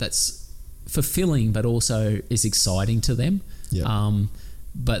 sport that's fulfilling, but also is exciting to them. Yeah.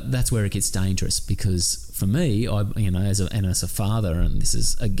 But that's where it gets dangerous, because for me, as a father, and this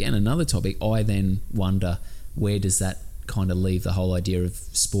is again another topic, I then wonder, where does that kind of leave the whole idea of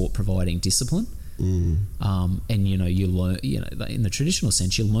sport providing discipline? And you learn, in the traditional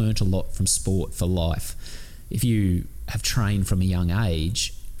sense, you learnt a lot from sport for life. If you have trained from a young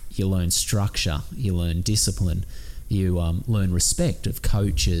age, you learn structure, you learn discipline, you learn respect of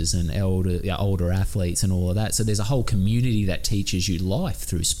coaches and older athletes and all of that. So there's a whole community that teaches you life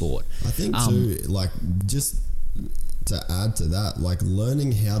through sport. I think too, like, just to add to that, like,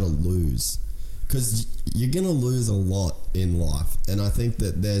 learning how to lose, because you're going to lose a lot in life. And I think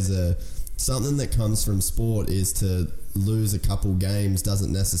that there's something that comes from sport is to lose a couple games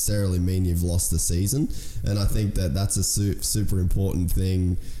doesn't necessarily mean you've lost the season. And I think that that's a super important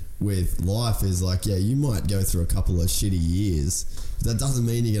thing with life, is like, yeah, you might go through a couple of shitty years, but that doesn't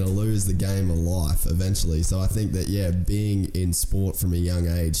mean you're going to lose the game of life eventually. So I think that, yeah, being in sport from a young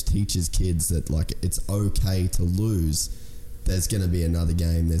age teaches kids that, like, it's okay to lose. There's going to be another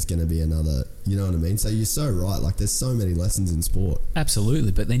game. There's going to be another, you know what I mean? So you're so right. Like, there's so many lessons in sport.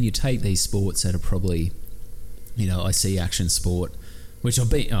 Absolutely. But then you take these sports that are probably, I see action sport, which I've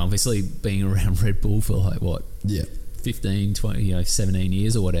been, obviously being around Red Bull for like, what? Yeah. 15, 20, 17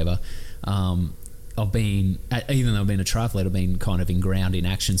 years or whatever. I've been, even though I've been a triathlete, I've been kind of ground in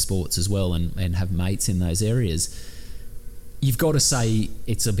action sports as well, and have mates in those areas. You've got to say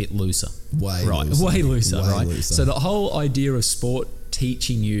it's a bit looser. Way looser, right? So the whole idea of sport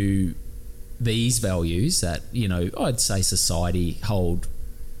teaching you these values that, I'd say society hold,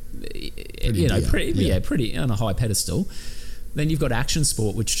 pretty on a high pedestal. Then you've got action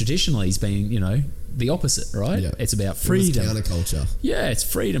sport, which traditionally has been, the opposite, right? Yeah. It's about freedom. Counterculture. Yeah, it's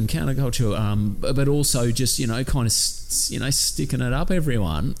freedom, counterculture, but also just, kind of, sticking it up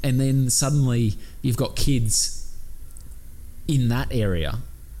everyone. And then suddenly you've got kids in that area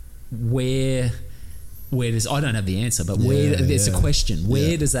where does, I don't have the answer, but there's a question.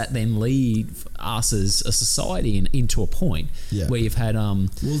 Where does that then lead us as a society into a point where you've had... well,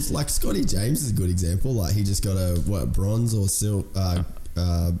 like Scotty James is a good example. Like, he just got a bronze or silver...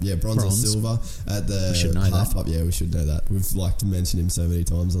 bronze or silver at the half pipe. Yeah, we should know that. We've mentioned him so many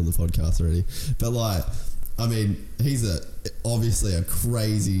times on the podcast already. But he's obviously a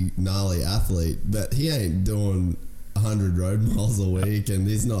crazy gnarly athlete, but he ain't doing 100 road miles a week, and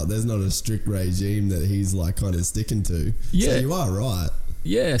there's not a strict regime that he's kind of sticking to. So you are right.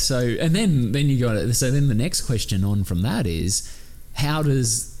 Yeah. So and then you got it. So then the next question on from that is, how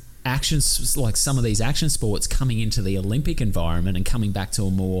does actions, like some of these action sports coming into the Olympic environment and coming back to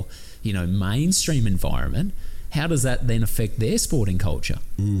a more, mainstream environment, how does that then affect their sporting culture?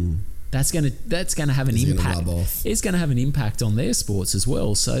 That's going to have an impact. It's going to have an impact on their sports as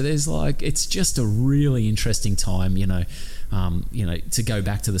well. So there's it's just a really interesting time, to go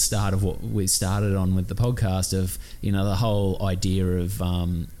back to the start of what we started on with the podcast of, the whole idea of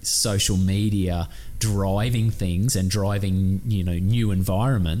social media driving things and driving, new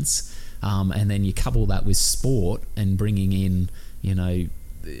environments. And then you couple that with sport and bringing in,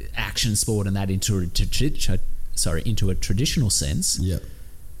 action sport and that into a traditional sense. Yeah.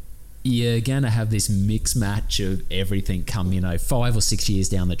 You're going to have this mixed match of everything come, 5 or 6 years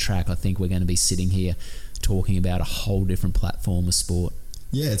down the track. I think we're going to be sitting here talking about a whole different platform of sport.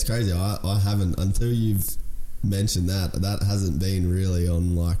 Yeah, it's crazy. I haven't, until you've mentioned that hasn't been really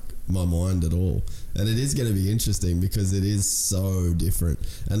on my mind at all. And it is going to be interesting because it is so different.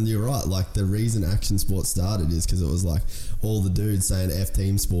 And you're right, the reason action sports started is because it was all the dudes saying F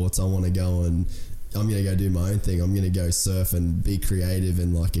team sports, I'm going to go do my own thing. I'm going to go surf and be creative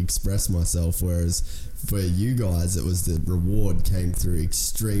and express myself. Whereas for you guys, it was the reward came through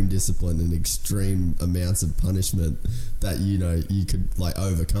extreme discipline and extreme amounts of punishment that, you could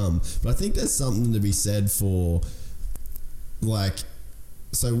overcome. But I think there's something to be said for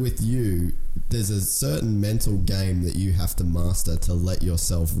so with you, there's a certain mental game that you have to master to let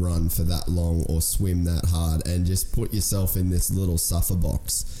yourself run for that long or swim that hard and just put yourself in this little suffer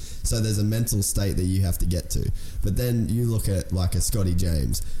box. So there's a mental state that you have to get to. But then you look at a Scotty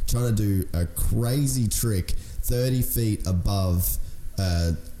James trying to do a crazy trick 30 feet above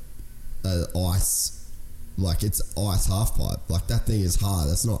ice. It's ice half pipe. That thing is hard.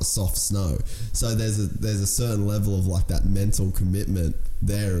 That's not soft snow. So there's a certain level of that mental commitment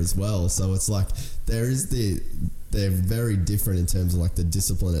there as well. So it's there is they're very different in terms of the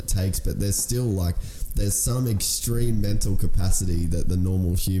discipline it takes, but there's still there's some extreme mental capacity that the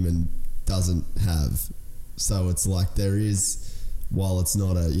normal human doesn't have. So it's there is while it's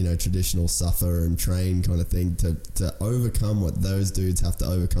not a, you know, traditional suffer and train kind of thing, to overcome what those dudes have to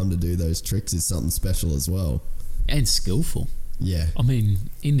overcome to do those tricks is something special as well. And skillful. Yeah. I mean,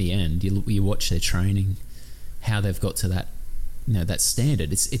 in the end, you watch their training, how they've got to that, you know, that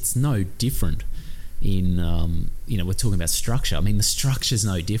standard. It's no different in, you know, we're talking about structure. I mean, the structure's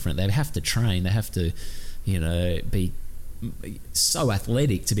no different. They have to train. They have to, you know, be so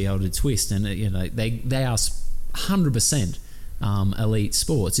athletic to be able to twist. And, you know, they are 100% elite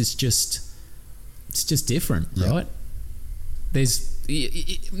sports. It's just different, right? There's,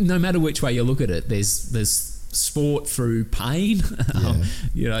 no matter which way you look at it, there's sport through pain.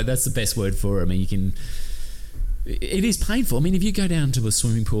 You know, that's the best word for it. I mean, it is painful. I mean, if you go down to a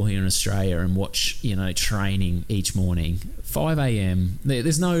swimming pool here in Australia and watch, you know, training each morning, 5 a.m,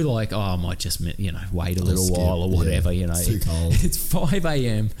 there's no like, oh, I might just, you know, wait a little while or whatever, you know. It's too cold. It's 5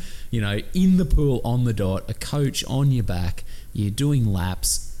 a.m, you know, in the pool on the dot, a coach on your back, you're doing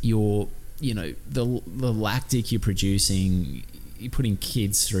laps, you're, you know, the lactic you're producing, you're putting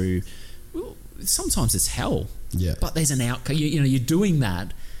kids through, well, sometimes it's hell. Yeah. But there's an outcome. You know, you're doing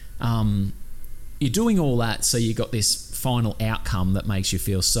that. You're doing all that, so you got this final outcome that makes you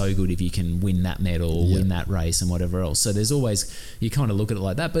feel so good if you can win that medal or win that race and whatever else. So there's always, you kind of look at it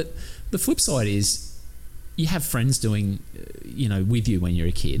like that. But the flip side is, you have friends doing, you know, with you when you're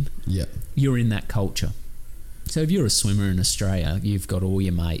a kid. Yeah. You're in that culture. So if you're a swimmer in Australia, you've got all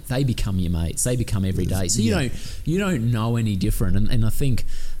your mates. They become your mates. They become every day. So you don't know any different. And I think,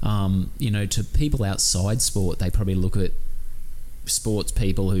 you know, to people outside sport, they probably look at sports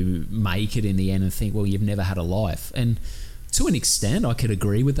people who make it in the end and think, well, you've never had a life. And to an extent, I could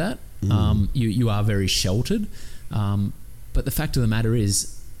agree with that. You are very sheltered. But the fact of the matter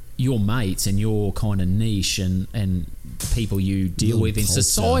is, your mates and your kind of niche and people you deal with in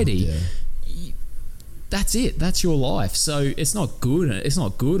society, that's it. That's your life. So it's not good. It's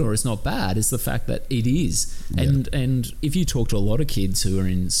not good or it's not bad. It's the fact that it is. And if you talk to a lot of kids who are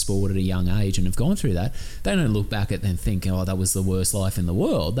in sport at a young age and have gone through that, they don't look back at it and think, oh, that was the worst life in the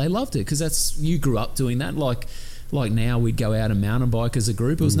world. They loved it because you grew up doing that. Like now we'd go out and mountain bike as a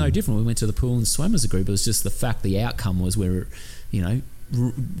group. It was no different. We went to the pool and swam as a group. It was just the fact the outcome was we're, you know,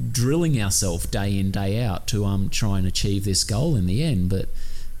 drilling ourselves day in, day out to try and achieve this goal in the end. But,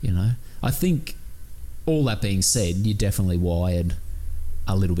 you know, I think all that being said, you're definitely wired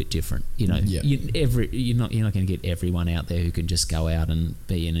a little bit different. You know, you're not going to get everyone out there who can just go out and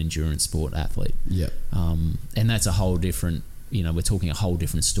be an endurance sport athlete. Yeah. And that's a whole different, you know, we're talking a whole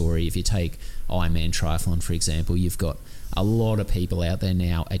different story. If you take Ironman Triathlon, for example, you've got a lot of people out there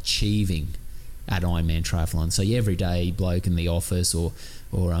now achieving at Ironman Triathlon. So your everyday bloke in the office or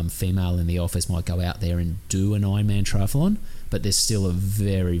female in the office might go out there and do an Ironman Triathlon, but there's still a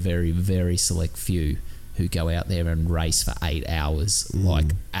very, very, very select few who go out there and race for 8 hours, like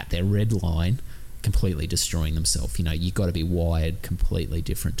at their red line, completely destroying themselves. You know, you've got to be wired completely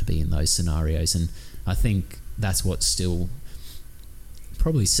different to be in those scenarios. And I think that's what still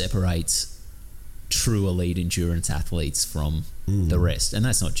probably separates true elite endurance athletes from the rest. And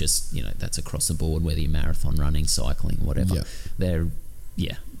that's not just, you know, that's across the board, whether you're marathon running, cycling, whatever.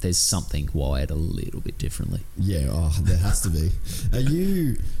 There's something wired a little bit differently. Yeah, there has to be. Are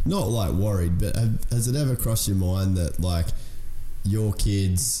you not like worried, but has it ever crossed your mind that like your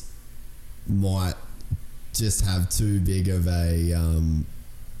kids might just have too big of a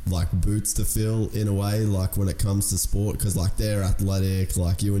like boots to fill in a way, like when it comes to sport? Because like they're athletic,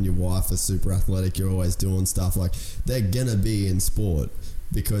 like you and your wife are super athletic, you're always doing stuff, like they're gonna be in sport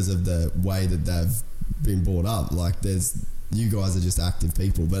because of the way that they've been brought up. Like you guys are just active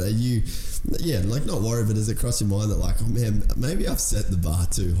people, but are you, like not worried, but does it cross your mind that like, oh man, maybe I've set the bar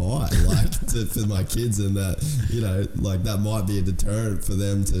too high, like for my kids, and that, you know, like that might be a deterrent for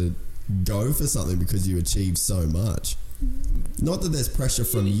them to go for something because you achieve so much? Not that there's pressure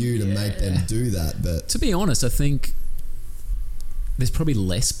from you to make them do that, but to be honest, I think there's probably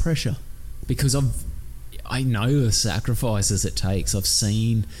less pressure because I know the sacrifices it takes. I've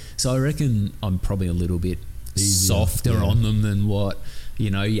seen, so I reckon I'm probably a little bit softer on them than what, you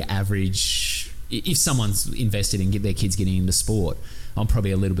know, your average. If someone's invested in their kids getting into sport, I'm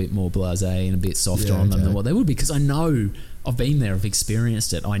probably a little bit more blasé and a bit softer on them than what they would be, because I know I've been there, I've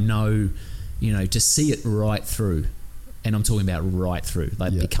experienced it. I know, you know, to see it right through, and I'm talking about right through,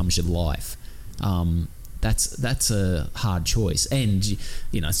 like becomes your life. That's a hard choice, and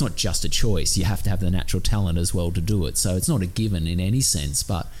you know, it's not just a choice. You have to have the natural talent as well to do it. So it's not a given in any sense,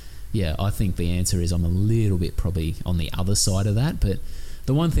 but yeah, I think the answer is I'm a little bit probably on the other side of that. But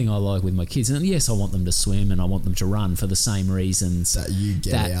the one thing I like with my kids, and yes, I want them to swim and I want them to run for the same reasons that you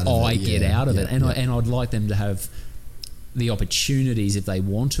get out of it. And I'd like them to have the opportunities, if they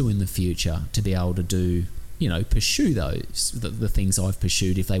want to in the future, to be able to do, pursue those, the things I've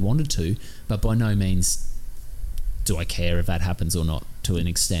pursued if they wanted to. But by no means do I care if that happens or not, to an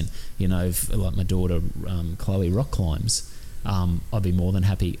extent. If, like my daughter, Chloe, rock climbs, I'd be more than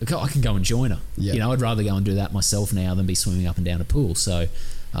happy. I can go and join her. Yeah. I'd rather go and do that myself now than be swimming up and down a pool. So,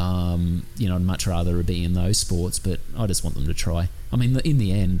 I'd much rather be in those sports, but I just want them to try. I mean, in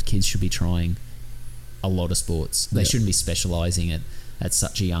the end, kids should be trying a lot of sports. They shouldn't be specialising at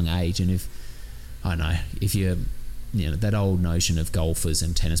such a young age. And if you're, that old notion of golfers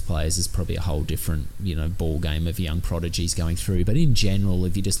and tennis players is probably a whole different, ball game of young prodigies going through. But in general,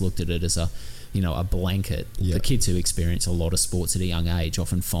 if you just looked at it as a blanket, the kids who experience a lot of sports at a young age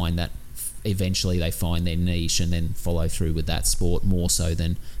often find that eventually they find their niche and then follow through with that sport more so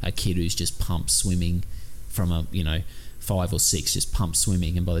than a kid who's just pumped swimming from a 5 or 6, just pumped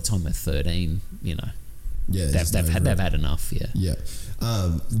swimming, and by the time they're 13, they've had enough.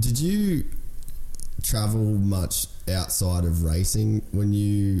 Did you travel much outside of racing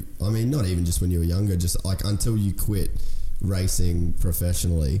not even just when you were younger, just like until you quit racing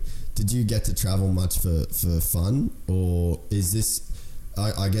professionally? Did you get to travel much for fun, or is this,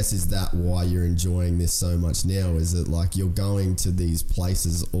 I guess, is that why you're enjoying this so much now? Is it like you're going to these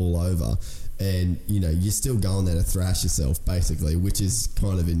places all over and you're still going there to thrash yourself basically, which is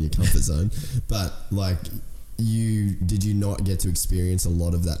kind of in your comfort zone, but like did you not get to experience a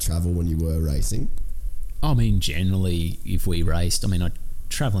lot of that travel when you were racing? I mean, generally, if we raced,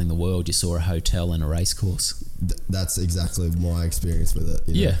 traveling the world, you saw a hotel and a race course. That's exactly my experience with it.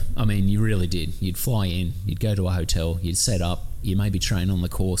 Yeah, I mean, you really did. You'd fly in, you'd go to a hotel, you'd set up, you maybe train on the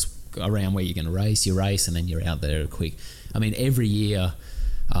course around where you're going to race, you race, and then you're out there quick. I mean, every year,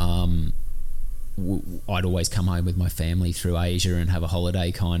 I'd always come home with my family through Asia and have a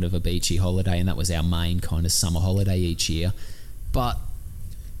holiday, kind of a beachy holiday, and that was our main kind of summer holiday each year. But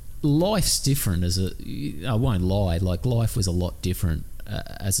life's different I won't lie, like life was a lot different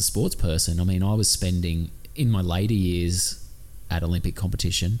as a sports person. I mean, I was spending, in my later years at Olympic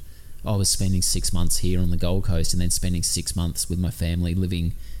competition, I was spending 6 months here on the Gold Coast and then spending 6 months with my family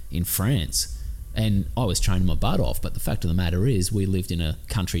living in France. And I was training my butt off, but the fact of the matter is we lived in a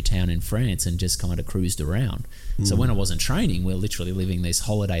country town in France and just kind of cruised around. So when I wasn't training, we're literally living this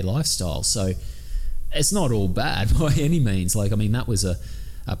holiday lifestyle. So it's not all bad by any means. Like, I mean, that was a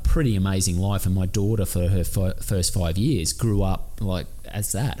pretty amazing life, and my daughter, for her first 5 years, grew up like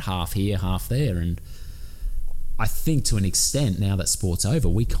as that, half here, half there. And I think to an extent, now that sport's over,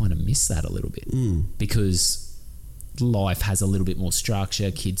 we kind of miss that a little bit because life has a little bit more structure.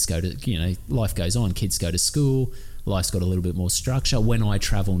 Kids go to, life goes on, kids go to school, life's got a little bit more structure. When I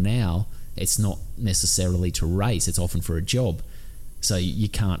travel now, it's not necessarily to race, it's often for a job. So you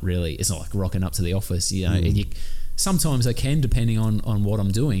can't really, it's not like rocking up to the office, sometimes I can, depending on what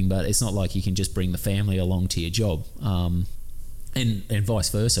I'm doing, but it's not like you can just bring the family along to your job. And vice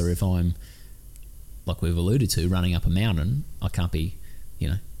versa, if I'm, like we've alluded to, running up a mountain, I can't be,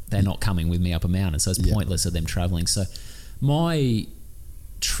 they're not coming with me up a mountain, so it's pointless of them travelling. So my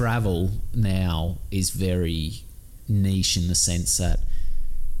travel now is very niche in the sense that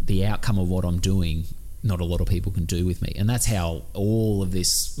the outcome of what I'm doing, not a lot of people can do with me. And that's how all of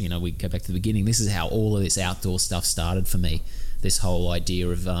this, we go back to the beginning, this is how all of this outdoor stuff started for me. This whole idea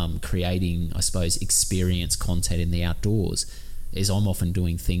of creating, I suppose, experience content in the outdoors is I'm often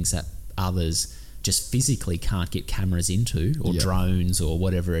doing things that others just physically can't get cameras into, or drones or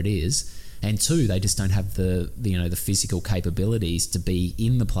whatever it is. And two, they just don't have the physical capabilities to be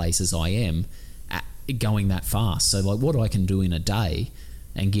in the places I am going that fast. So like what I can do in a day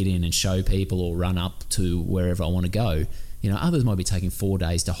and get in and show people or run up to wherever I want to go, others might be taking 4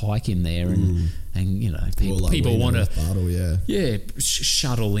 days to hike in there, and people want to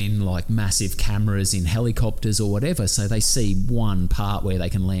shuttle in like massive cameras in helicopters or whatever, so they see one part where they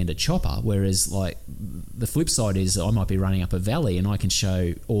can land a chopper. Whereas like the flip side is I might be running up a valley and I can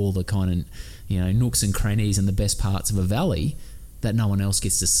show all the kind of nooks and crannies and the best parts of a valley that no one else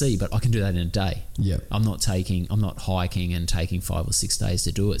gets to see, but I can do that in a day. I'm not hiking and taking 5 or 6 days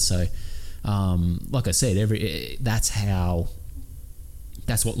to do it. So like I said,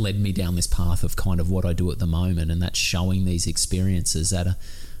 that's what led me down this path of kind of what I do at the moment, and that's showing these experiences that are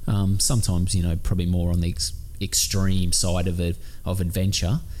sometimes probably more on the extreme side of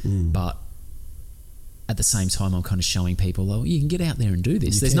adventure, but at the same time I'm kind of showing people, you can get out there and do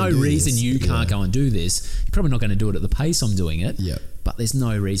this. There's no reason you can't go and do this. You're probably not going to do it at the pace I'm doing it, but there's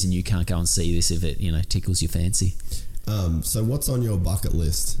no reason you can't go and see this if it tickles your fancy. So what's on your bucket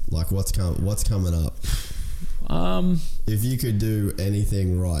list? Like what's coming up? If you could do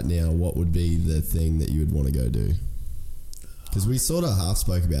anything right now, what would be the thing that you would want to go do? Because we sort of half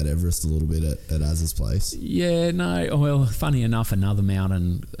spoke about Everest a little bit at Az's place. Yeah, no. Well, funny enough, another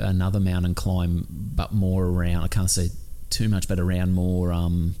mountain climb, but more around. I can't say too much, but around more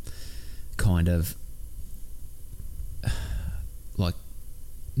kind of like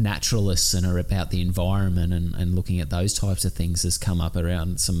naturalists and are about the environment and looking at those types of things has come up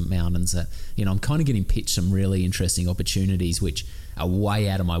around some mountains that, you know, I'm kind of getting pitched some really interesting opportunities which are way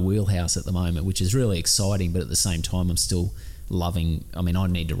out of my wheelhouse at the moment, which is really exciting, but at the same time I'm still loving. I mean, I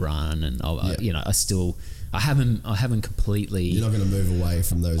need to run, and you know, I haven't completely. You're not going to move away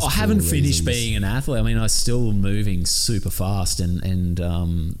from those. I haven't finished being an athlete. I mean, I'm still moving super fast,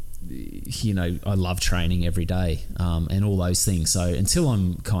 and you know, I love training every day, and all those things. So until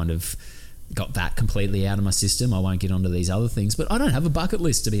I'm kind of got that completely out of my system, I won't get onto these other things. But I don't have a bucket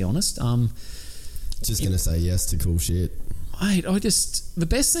list, to be honest. Just going to say yes to cool shit. Mate, the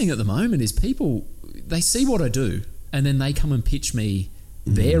best thing at the moment is people, they see what I do and then they come and pitch me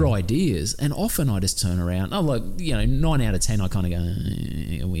their ideas, and often I just turn around. Oh, like, you know, 9 out of 10 I kind of go,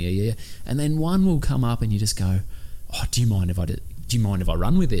 yeah. And then one will come up and you just go, oh, do you mind if I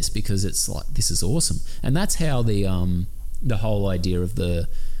run with this? Because it's like, this is awesome. And that's how the whole idea of the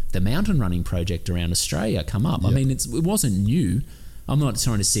mountain running project around Australia come up. Yep. I mean, it wasn't new. I'm not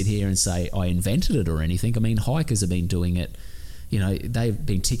trying to sit here and say I invented it or anything. I mean, hikers have been doing it. You know, they've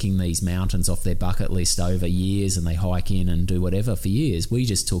been ticking these mountains off their bucket list over years, and they hike in and do whatever for years. We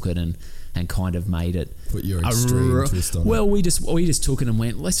just took it and kind of made it. Put your extreme twist on it. Well, we just took it and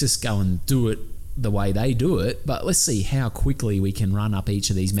went, let's just go and do it the way they do it, but let's see how quickly we can run up each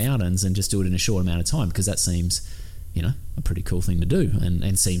of these mountains and just do it in a short amount of time, because that seems, you know, a pretty cool thing to do,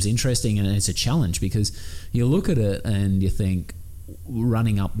 and seems interesting, and it's a challenge, because you look at it and you think,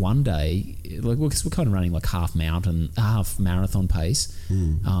 running up one day, like, because we're kind of running like half marathon pace,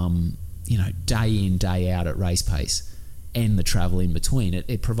 you know, day in, day out at race pace, and the travel in between.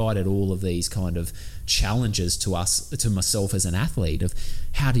 It provided all of these kind of challenges to myself as an athlete of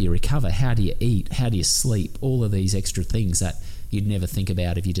how do you recover, how do you eat, how do you sleep, all of these extra things that you'd never think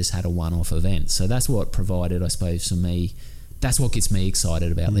about if you just had a one-off event. So that's what provided, I suppose, for me. That's what gets me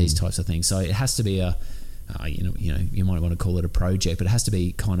excited about these types of things. So it has to be a you know, you might want to call it a project, but it has to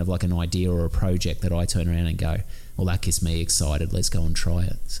be kind of like an idea or a project that I turn around and go, well, that gets me excited. Let's go and try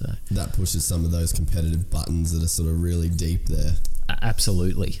it. So that pushes some of those competitive buttons that are sort of really deep there.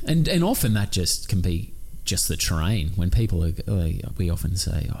 Absolutely, and often that just can be just the terrain. When people we often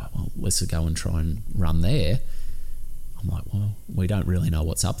say, oh, well, let's go and try and run there. I'm like, well, we don't really know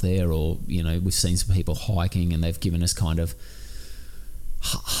what's up there, or, you know, we've seen some people hiking and they've given us kind of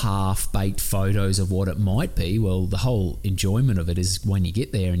half-baked photos of what it might be. Well, the whole enjoyment of it is when you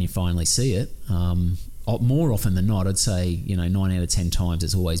get there and you finally see it. More often than not, I'd say, you know, 9 out of 10 times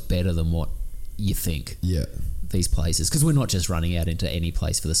it's always better than what you think. Yeah. These places, because we're not just running out into any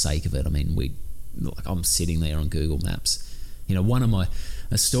place for the sake of it. I mean, I'm sitting there on Google Maps. You know,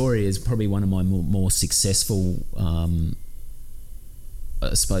 a story is probably one of my more successful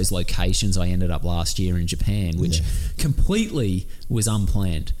I suppose locations. I ended up last year in Japan, which completely was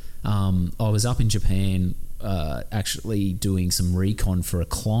unplanned. I was up in Japan actually doing some recon for a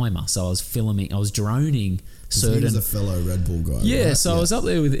climber. So I was droning certain. He was a fellow Red Bull guy. Yeah, right? so I was up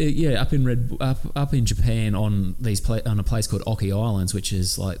there with up in Japan on on a place called Oki Islands, which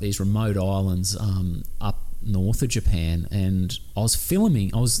is like these remote islands up north of Japan, and I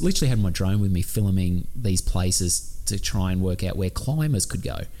was literally had my drone with me filming these places to try and work out where climbers could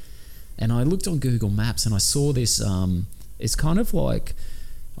go. And I looked on Google Maps and I saw this, it's kind of like,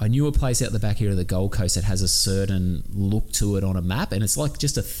 I knew a place out the back here of the Gold Coast that has a certain look to it on a map, and it's like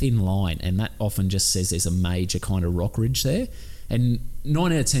just a thin line, and that often just says there's a major kind of rock ridge there. And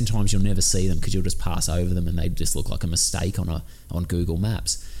 9 out of 10 times you'll never see them because you'll just pass over them and they just look like a mistake on Google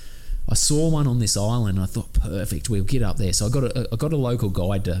Maps. I saw one on this island and I thought, perfect, we'll get up there. So I got a local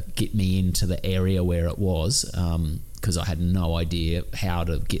guide to get me into the area where it was, because I had no idea how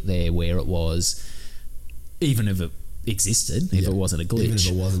to get there, where it was, even if it existed, if it wasn't a glitch. Even if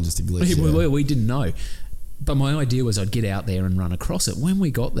it wasn't just a glitch. We didn't know. But my idea was I'd get out there and run across it. When we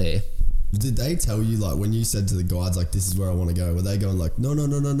got there... Did they tell you, like, when you said to the guides, like, this is where I want to go, were they going like, no?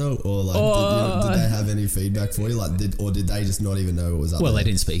 Or like, did they have any feedback for you? Like, did they just not even know it was up there? Well, they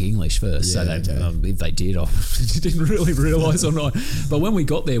didn't speak English first, so if they did, I didn't really realise or not. But when we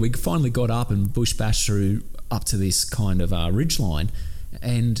got there, we finally got up and bush bashed through up to this kind of ridge line,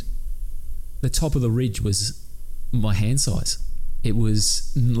 and the top of the ridge was my hand size. It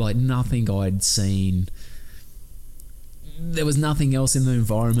was like nothing I'd seen. There was nothing else in the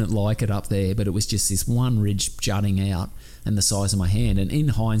environment like it up there, but it was just this one ridge jutting out and the size of my hand. And in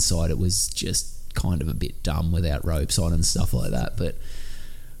hindsight, it was just kind of a bit dumb without ropes on and stuff like that. But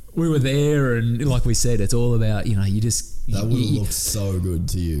we were there, and like we said, it's all about, you know, you just... That would have looked so good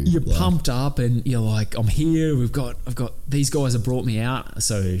to you. You're pumped up, and you're like, I'm here, I've got these guys have brought me out.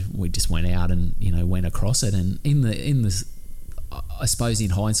 So we just went out and, you know, went across it. And in the I suppose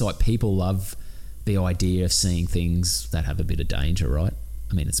in hindsight, people love the idea of seeing things that have a bit of danger, right?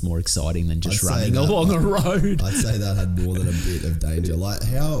 I mean, it's more exciting than just running along a road. I'd say that had more than a bit of danger. Like,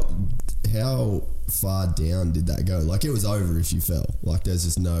 how far down did that go? Like, it was over if you fell. Like, there's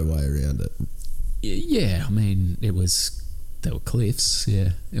just no way around it. Yeah, I mean, there were cliffs,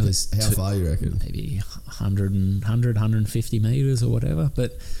 yeah. It was how far you reckon? Maybe 150 metres or whatever.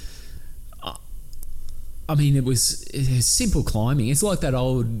 But, I mean, it was simple climbing. It's like that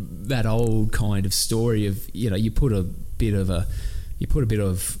old kind of story of, you know, you put a bit of a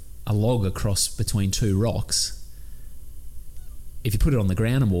log across between two rocks. If you put it on the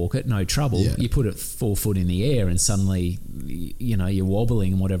ground and walk it, no trouble. Yeah. You put it 4 foot in the air and suddenly, you know, you're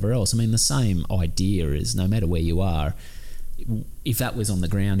wobbling and whatever else. I mean, the same idea is no matter where you are, if that was on the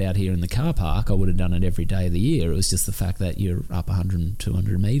ground out here in the car park, I would have done it every day of the year. It was just the fact that you're up 100,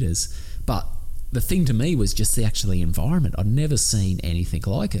 200 metres. But the thing to me was just the actually environment. I'd never seen anything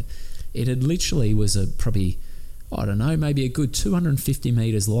like it. It had literally was probably, I don't know, maybe a good 250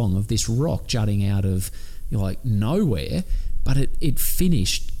 metres long of this rock jutting out of, you know, like nowhere, but it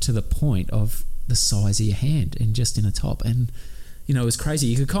finished to the point of the size of your hand and just in a top. And, you know, it was crazy.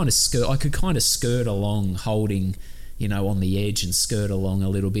 You could kind of I could kind of skirt along holding, you know, on the edge and skirt along a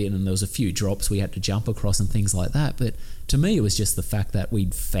little bit, and there was a few drops we had to jump across and things like that. But to me, it was just the fact that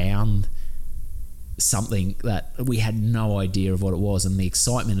we'd found something that we had no idea of what it was, and the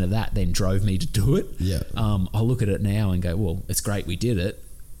excitement of that then drove me to do it. Yeah. I look at it now and go, well, it's great we did it,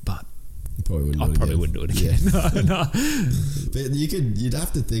 but I probably wouldn't do it again. Yeah. No. But you'd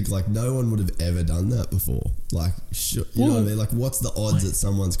have to think, like, no one would have ever done that before. Like, you know what I mean? Like, what's the odds that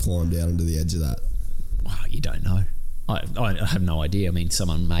someone's climbed out onto the edge of that? Well, you don't know. I have no idea. I mean,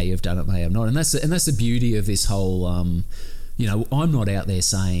 someone may have done it, may have not, and that's the beauty of this whole. You know, I'm not out there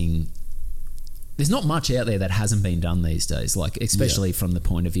saying. There's not much out there that hasn't been done these days, like especially from the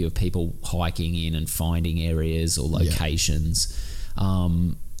point of view of people hiking in and finding areas or locations. Yeah.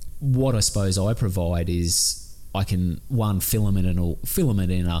 What I suppose I provide is I can film it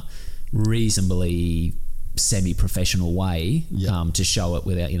in a reasonably semi-professional way to show it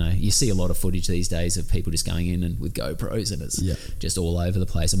without, you know, you see a lot of footage these days of people just going in and with GoPros and it's just all over the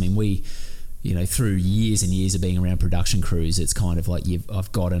place. I mean, we, you know, through years and years of being around production crews, it's kind of like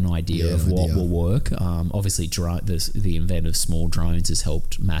I've got an idea of what will work. Obviously, the invent of small drones has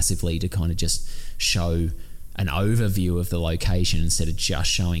helped massively to kind of just show an overview of the location instead of just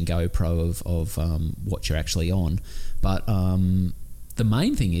showing GoPro of what you're actually on. But the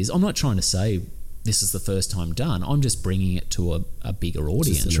main thing is, I'm not trying to say this is the first time done. I'm just bringing it to a bigger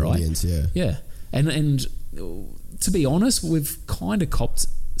audience, just an right? Audience, yeah. And to be honest, we've kind of copped.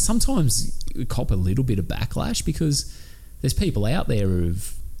 Sometimes we cop a little bit of backlash because there's people out there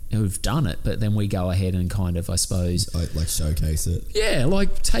who've done it, but then we go ahead and kind of, I suppose, like showcase it. Yeah,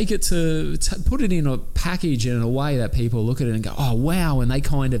 like take it to put it in a package in a way that people look at it and go, oh wow, and they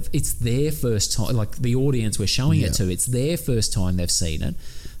kind of, it's their first time, like the audience we're showing it to, it's their first time they've seen it.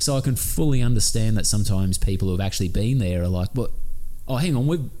 So I can fully understand that sometimes people who have actually been there are like, "What? Oh, hang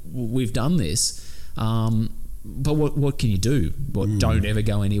on, we've done this." But what can you do? Don't ever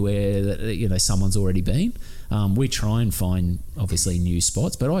go anywhere that, you know, someone's already been. We try and find obviously new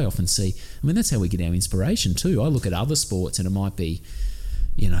spots, but I often see. I mean, that's how we get our inspiration too. I look at other sports, and it might be,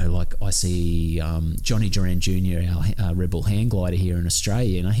 you know, like I see Johnny Duran Jr., our Red Bull hang glider here in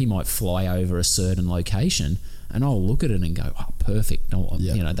Australia. You know, he might fly over a certain location, and I'll look at it and go, "Oh, perfect."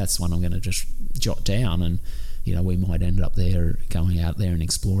 You know, that's one I'm going to just jot down, and you know, we might end up there going out there and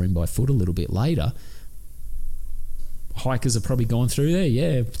exploring by foot a little bit later. Hikers have probably gone through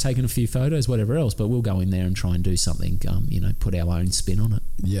there, taken a few photos, whatever else, but we'll go in there and try and do something, you know, put our own spin on it.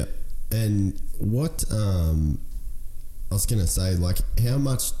 Yeah. And what I was going to say, like, how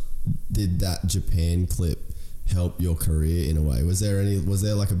much did that Japan clip help your career in a way? Was there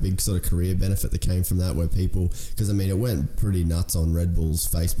like a big sort of career benefit that came from that, where people, because I mean, it went pretty nuts on Red Bull's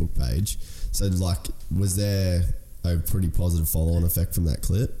Facebook page. So, like, was there a pretty positive follow-on effect from that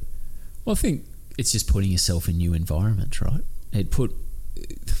clip? Well, I think it's just putting yourself in new environments, right? It's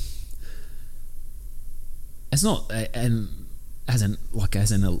not, and as an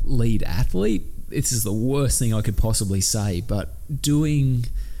elite athlete, this is the worst thing I could possibly say, but doing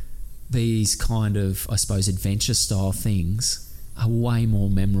these kind of, I suppose, adventure style things are way more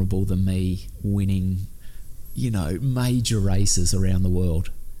memorable than me winning, you know, major races around the world.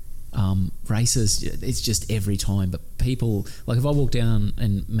 Races, it's just every time. But people, like if I walk down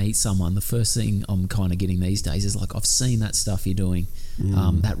and meet someone, the first thing I'm kind of getting these days is like, I've seen that stuff you're doing,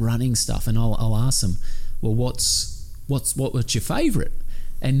 that running stuff, and I'll ask them, well, what's your favourite?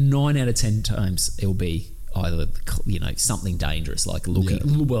 And 9 out of 10 times it'll be either, you know, something dangerous, like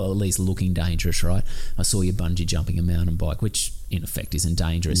looking, well, at least looking dangerous, right? I saw you bungee jumping a mountain bike, which in effect isn't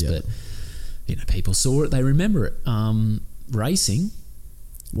dangerous, but you know, people saw it, they remember it. Racing,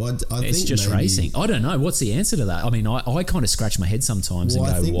 well, it's just racing. I don't know. What's the answer to that? I mean, I kind of scratch my head sometimes and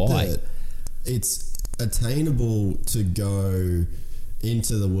go, why? That it's attainable to go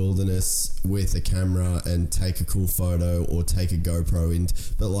into the wilderness with a camera and take a cool photo or take a GoPro in,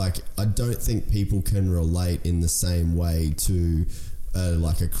 but like I don't think people can relate in the same way to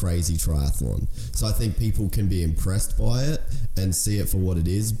like a crazy triathlon. So I think people can be impressed by it and see it for what it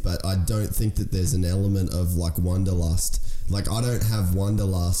is, but I don't think that there's an element of like wanderlust. Like I don't have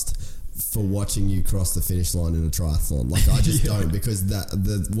wanderlust for watching you cross the finish line in a triathlon. Like I just don't, because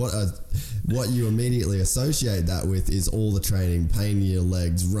what you immediately associate that with is all the training, pain in your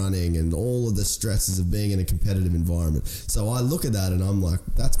legs, running, and all of the stresses of being in a competitive environment. So I look at that and I'm like,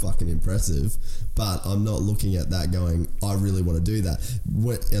 that's fucking impressive, but I'm not looking at that going, I really want to do that.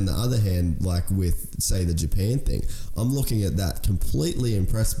 On the other hand, like with say the Japan thing, I'm looking at that completely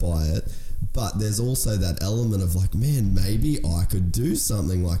impressed by it. But there's also that element of like, man, maybe I could do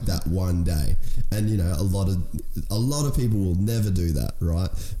something like that one day. And you know, a lot of people will never do that, right?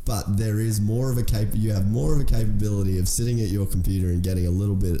 But there is more of you have more of a capability of sitting at your computer and getting a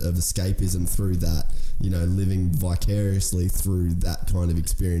little bit of escapism through that, you know, living vicariously through that kind of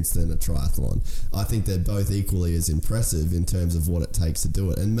experience than a triathlon. I think they're both equally as impressive in terms of what it takes to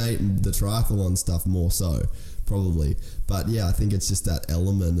do it. And the triathlon stuff more so, probably. But yeah, I think it's just that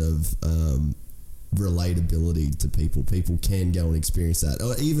element of relatability to people. People can go and experience that,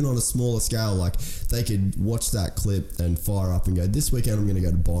 or even on a smaller scale, like they could watch that clip and fire up and go, this weekend I'm going to go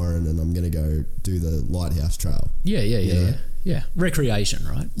to Byron and I'm going to go do the Lighthouse Trail. Yeah. Recreation,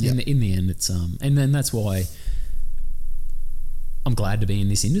 right? In the end, it's and then that's why I'm glad to be in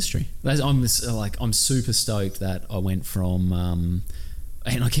this industry. I'm super stoked that I went from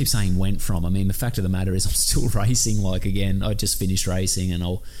and I keep saying went from, I mean, the fact of the matter is I'm still racing. Like, again, I just finished racing, and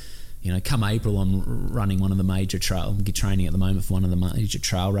I'll, you know, come April, I'm running one of the major I'm training at the moment for one of the major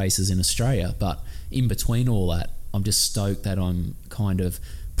trail races in Australia. But in between all that, I'm just stoked that I'm kind of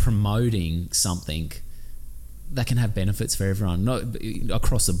promoting something that can have benefits for everyone, not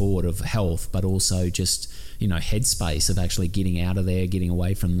across the board of health, but also just, you know, headspace of actually getting out of there, getting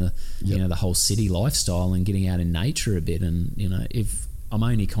away from the, you know, the whole city lifestyle and getting out in nature a bit. And, you know, if I'm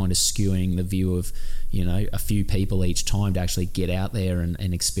only kind of skewing the view of, you know, a few people each time to actually get out there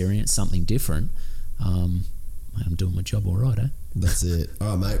and experience something different, I'm doing my job all right, eh? That's it.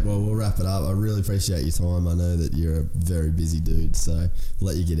 All right, mate. Well, we'll wrap it up. I really appreciate your time. I know that you're a very busy dude, so I'll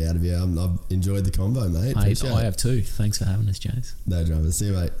let you get out of here. I've enjoyed the convo, mate. I have too. Thanks for having us, James. No dramas. See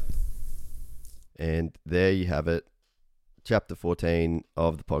you, mate. And there you have it. Chapter 14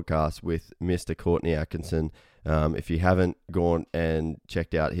 of the podcast with Mr. Courtney Atkinson. If you haven't gone and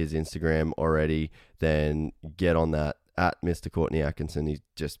checked out his Instagram already, then get on that at Mr. Courtney Atkinson. He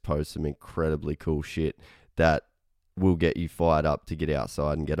just posts some incredibly cool shit that will get you fired up to get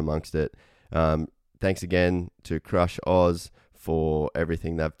outside and get amongst it. Thanks again to Crush Oz for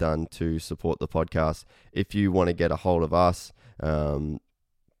everything they've done to support the podcast. If you want to get a hold of us,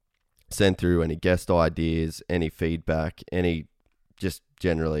 send through any guest ideas, any feedback, just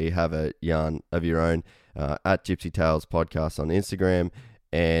generally have a yarn of your own, at Gypsy Tales Podcast on Instagram,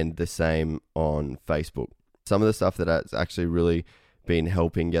 and the same on Facebook. Some of the stuff that has actually really been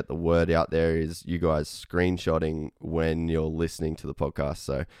helping get the word out there is you guys screenshotting when you're listening to the podcast.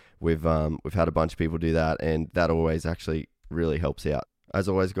 So we've had a bunch of people do that, and that always actually really helps out. As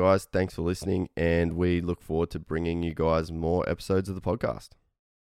always, guys, thanks for listening, and we look forward to bringing you guys more episodes of the podcast.